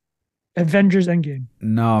theaters? Avengers Endgame?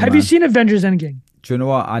 No, Have you seen Avengers Endgame? Do you know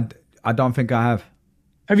what? I don't think I have.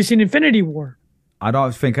 Have you seen Infinity War? I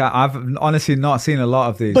don't think I've honestly not seen a lot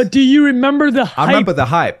of these. But do you remember the hype? I remember the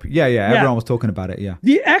hype. Yeah. Everyone was talking about it. Yeah.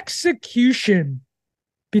 The execution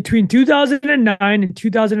between 2009 and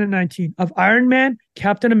 2019 of Iron Man,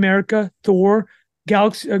 Captain America, Thor,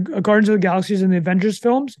 Guardians of the Galaxies, and the Avengers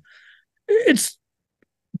films, it's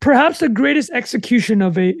perhaps the greatest execution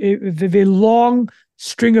of a long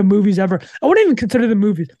string of movies ever. I wouldn't even consider the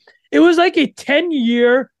movies. It was like a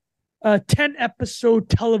 10-year, 10-episode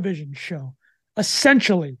television show,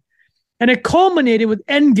 essentially. And it culminated with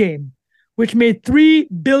Endgame, which made $3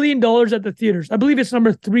 billion at the theaters. I believe it's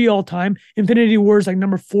number 3 all time. Infinity War is like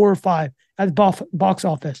number 4 or 5 at the box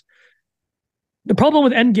office. The problem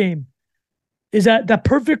with Endgame is that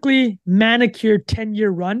perfectly manicured 10-year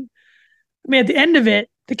run, I mean, at the end of it,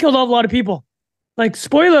 they killed off a lot of people. Like,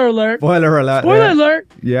 spoiler alert. Spoiler Alert.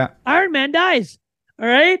 Yeah. Iron Man dies. All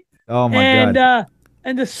right? Oh, my God.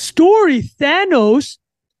 And the story, Thanos,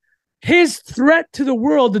 his threat to the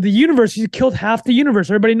world, to the universe, he killed half the universe.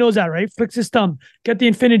 Everybody knows that, right? Flicks his thumb, get the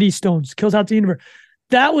Infinity Stones, kills half the universe.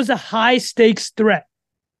 That was a high-stakes threat.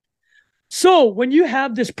 So when you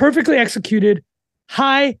have this perfectly executed,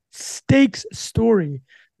 high-stakes story,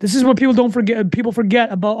 this is what people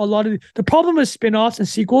forget about a lot of the problem with spin-offs and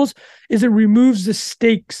sequels is it removes the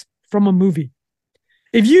stakes from a movie.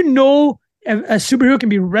 If you know a superhero can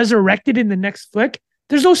be resurrected in the next flick,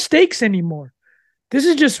 there's no stakes anymore. This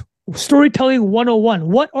is just storytelling 101.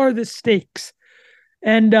 What are the stakes?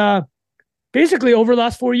 And basically, over the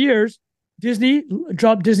last 4 years, Disney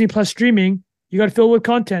dropped Disney Plus streaming. You got to fill it with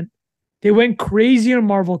content. They went crazy on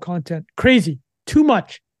Marvel content. Crazy. Too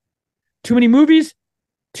much. Too many movies.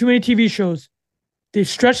 Too many TV shows. They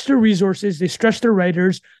stretched their resources. They stretched their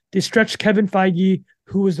writers. They stretched Kevin Feige,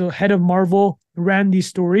 who was the head of Marvel, ran these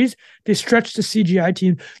stories. They stretched the CGI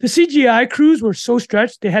team. The CGI crews were so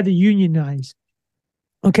stretched, they had to unionize.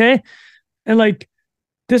 Okay? And like,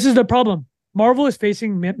 this is the problem. Marvel is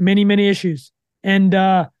facing many, many issues. And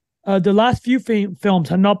the last few films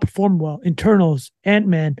have not performed well. Eternals,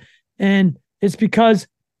 Ant-Man. And it's because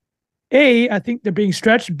A, I think they're being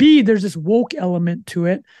stretched. B, there's this woke element to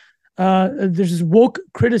it. There's this woke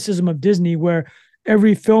criticism of Disney where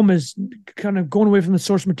every film is kind of going away from the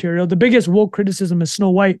source material. The biggest woke criticism is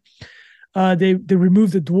Snow White. They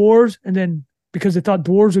removed the dwarves, and then because they thought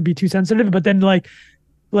dwarves would be too sensitive, but then like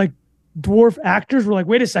dwarf actors were like,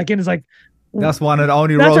 wait a second, it's like, that's one of the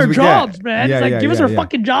only roles we get. That's our jobs, man. Yeah, it's like, give us our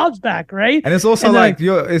fucking jobs back, right? And it's also like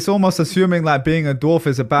it's almost assuming like being a dwarf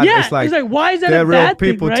is a bad. Yeah, it's like why is that they're a bad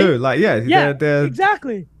real people thing, right? too. Like they're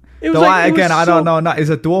exactly. It was Though like, I don't know.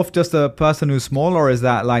 Is a dwarf just a person who's small, or is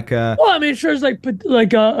that like a? Well, I mean, sure, it's like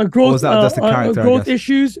a growth, Or is that just a character, I growth guess?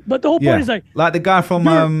 issues. But the whole point is like the guy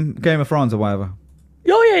from Game of Thrones or whatever.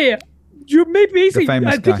 oh yeah. You made basically.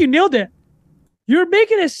 famous I think guy. you nailed it. You're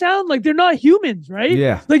making it sound like they're not humans, right?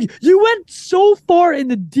 Yeah. Like you went so far in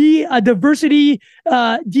the diversity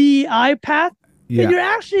DEI path that you're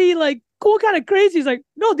actually like going kind of crazy. It's like,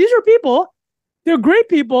 no, these are people. They're great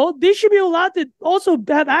people. They should be allowed to also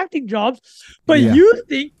have acting jobs. But you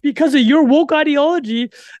think because of your woke ideology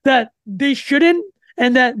that they shouldn't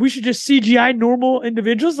and that we should just CGI normal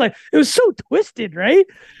individuals. Like it was so twisted, right?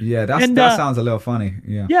 Yeah, that sounds a little funny.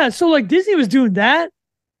 Yeah. Yeah. So like Disney was doing that.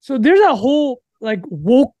 So there's a whole like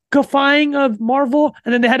wokeifying of Marvel.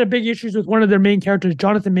 And then they had a big issues with one of their main characters,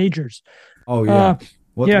 Jonathan Majors. Oh yeah.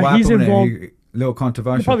 What he's happened involved. Little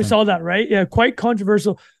controversial. You probably saw that, right? Yeah, quite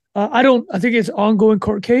controversial. I think it's an ongoing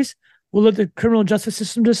court case. We'll let the criminal justice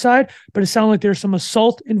system decide, but it sounded like there's some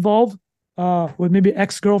assault involved with maybe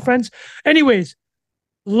ex-girlfriends. Anyways,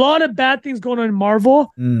 a lot of bad things going on in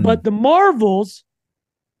Marvel, but the Marvels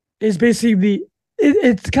is basically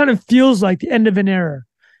it kind of feels like the end of an era.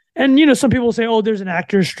 And, you know, some people say, oh, there's an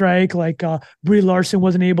actor's strike, like Brie Larson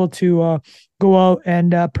wasn't able to go out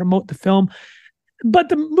and promote the film. But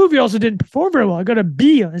the movie also didn't perform very well. I got a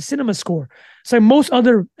B on the cinema score. It's like most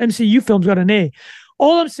other MCU films got an A.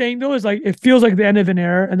 All I'm saying, though, is like it feels like the end of an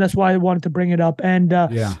era, and that's why I wanted to bring it up. And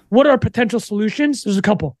what are potential solutions? There's a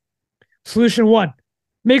couple. Solution one,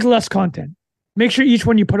 make less content. Make sure each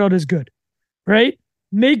one you put out is good, right?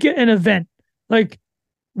 Make it an event. Like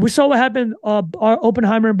we saw what happened,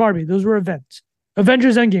 Oppenheimer and Barbie. Those were events.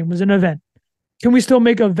 Avengers Endgame was an event. Can we still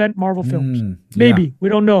make event Marvel films? Maybe. We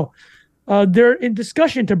don't know. They're in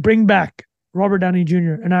discussion to bring back Robert Downey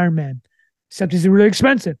Jr. and Iron Man, except he's really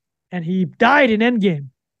expensive. And he died in Endgame.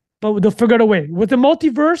 But they'll figure out a way. With the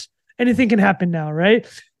multiverse, anything can happen now, right?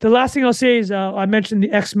 The last thing I'll say is I mentioned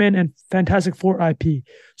the X-Men and Fantastic Four IP.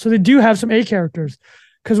 So they do have some A characters.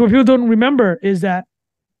 Because what people don't remember is that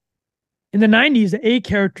in the 90s, the A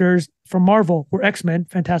characters from Marvel were X-Men,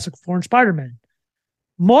 Fantastic Four, and Spider-Man.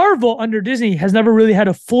 Marvel under Disney has never really had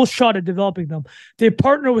a full shot at developing them. They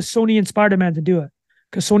partner with Sony and Spider-Man to do it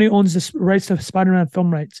because Sony owns the rights to Spider-Man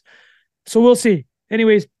film rights. So we'll see.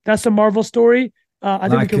 Anyways, that's the Marvel story. I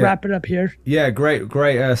think we can wrap it up here. Yeah, great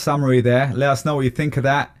summary there. Let us know what you think of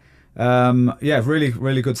that.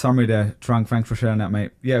 Really good summary there, Trunk. Thanks for sharing that,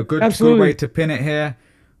 mate. Yeah, good way to pin it here.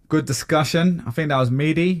 Good discussion. I think that was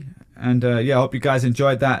meaty. And I hope you guys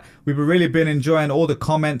enjoyed that. We've really been enjoying all the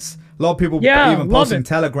comments. A lot of people even posting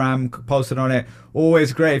Telegram, posted on it.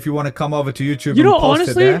 Always great if you want to come over to YouTube. You know,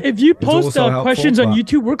 honestly, if you post questions on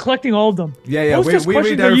YouTube, we're collecting all of them. Yeah. We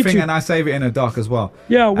read everything and I save it in a doc as well.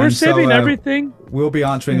 Yeah, we're saving everything. We'll be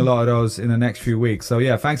answering a lot of those in the next few weeks. So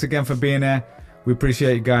yeah, thanks again for being there. We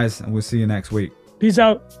appreciate you guys and we'll see you next week. Peace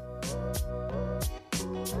out.